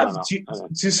Do you I have don't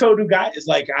know. so do guys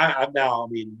like I'm now? I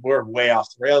mean, we're way off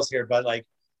the rails here, but like,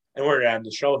 and we're gonna end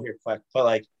the show here quick. But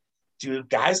like, do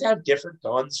guys have different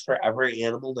guns for every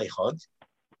animal they hunt?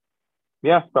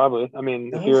 Yeah, probably. I mean,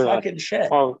 if No you're fucking shit.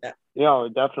 well, yeah,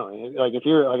 definitely. Like if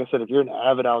you're, like I said, if you're an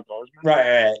avid outdoorsman,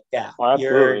 Right. Yeah. well,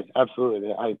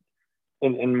 absolutely.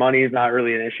 And money is not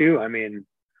really an issue. I mean,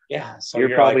 yeah. So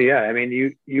you're probably, like, I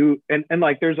mean, you and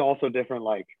like there's also different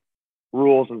like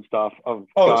rules and stuff of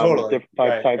guns, totally.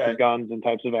 different types of guns and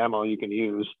types of ammo you can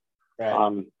use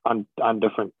on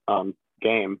different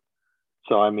game.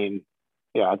 So I mean,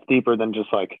 yeah, it's deeper than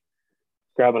just like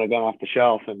grabbing a gun off the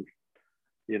shelf and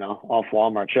off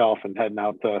Walmart shelf and heading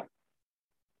out to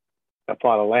a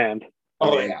plot of land.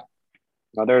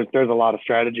 There's a lot of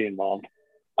strategy involved.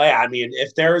 Oh yeah, I mean,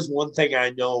 if there is one thing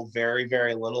I know very,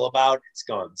 very little about, it's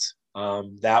guns.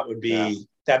 That'd be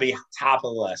top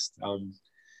of the list.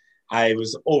 I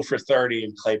was 0 for 30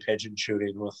 in clay pigeon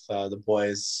shooting with the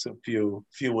boys a few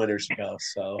winters ago.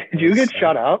 So did you get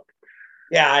shut up?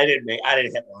 Yeah, I didn't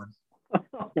hit one.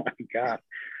 Oh my god!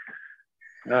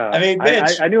 I mean,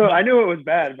 Mitch, I knew it was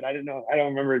bad, but I don't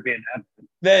remember it being bad.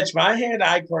 Mitch, my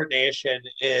hand-eye coordination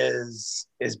is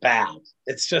bad.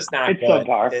 It's just not good.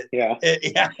 Subpar.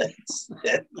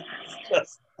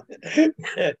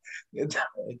 It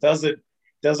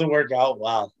doesn't work out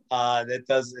well. It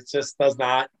just does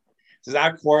not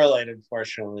correlate,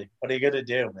 unfortunately. What are you gonna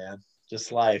do, man?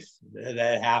 Just life.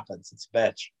 That happens. It's a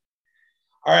bitch.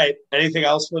 All right. Anything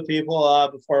else for the people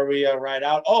before we ride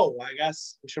out? Oh, I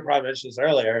guess we should probably mention this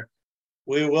earlier.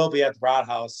 We will be at the Broad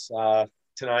House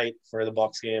tonight for the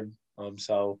Bucks game.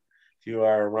 So if you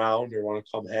are around or want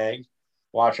to come hang,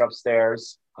 watch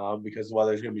upstairs because the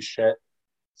weather's gonna be shit.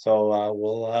 So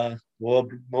we'll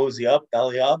mosey up,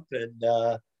 belly up,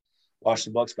 and watch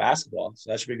the Bucks basketball.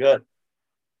 So that should be good.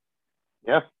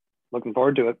 Yeah, looking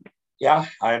forward to it. Yeah,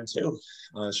 I am too.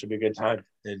 It should be a good time,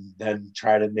 and then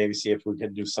try to maybe see if we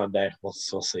can do Sunday. We'll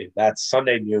see. That's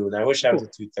Sunday noon. I wish I was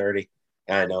at 2:30.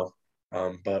 I know,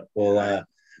 but we'll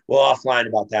offline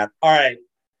about that. All right,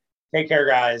 take care,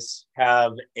 guys.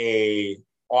 Have a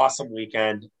awesome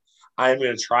weekend. I'm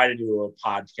going to try to do a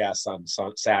podcast on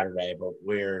Saturday, but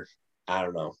I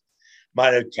don't know.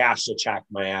 Might have cashed a check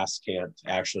my ass can't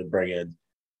actually bring in.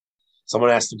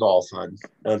 Someone has to golf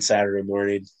on Saturday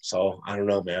morning. So I don't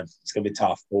know, man. It's gonna be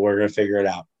tough, but we're gonna figure it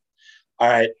out. All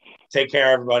right. Take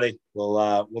care, everybody.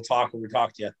 We'll talk when we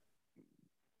talk to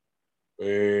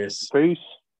you. Peace.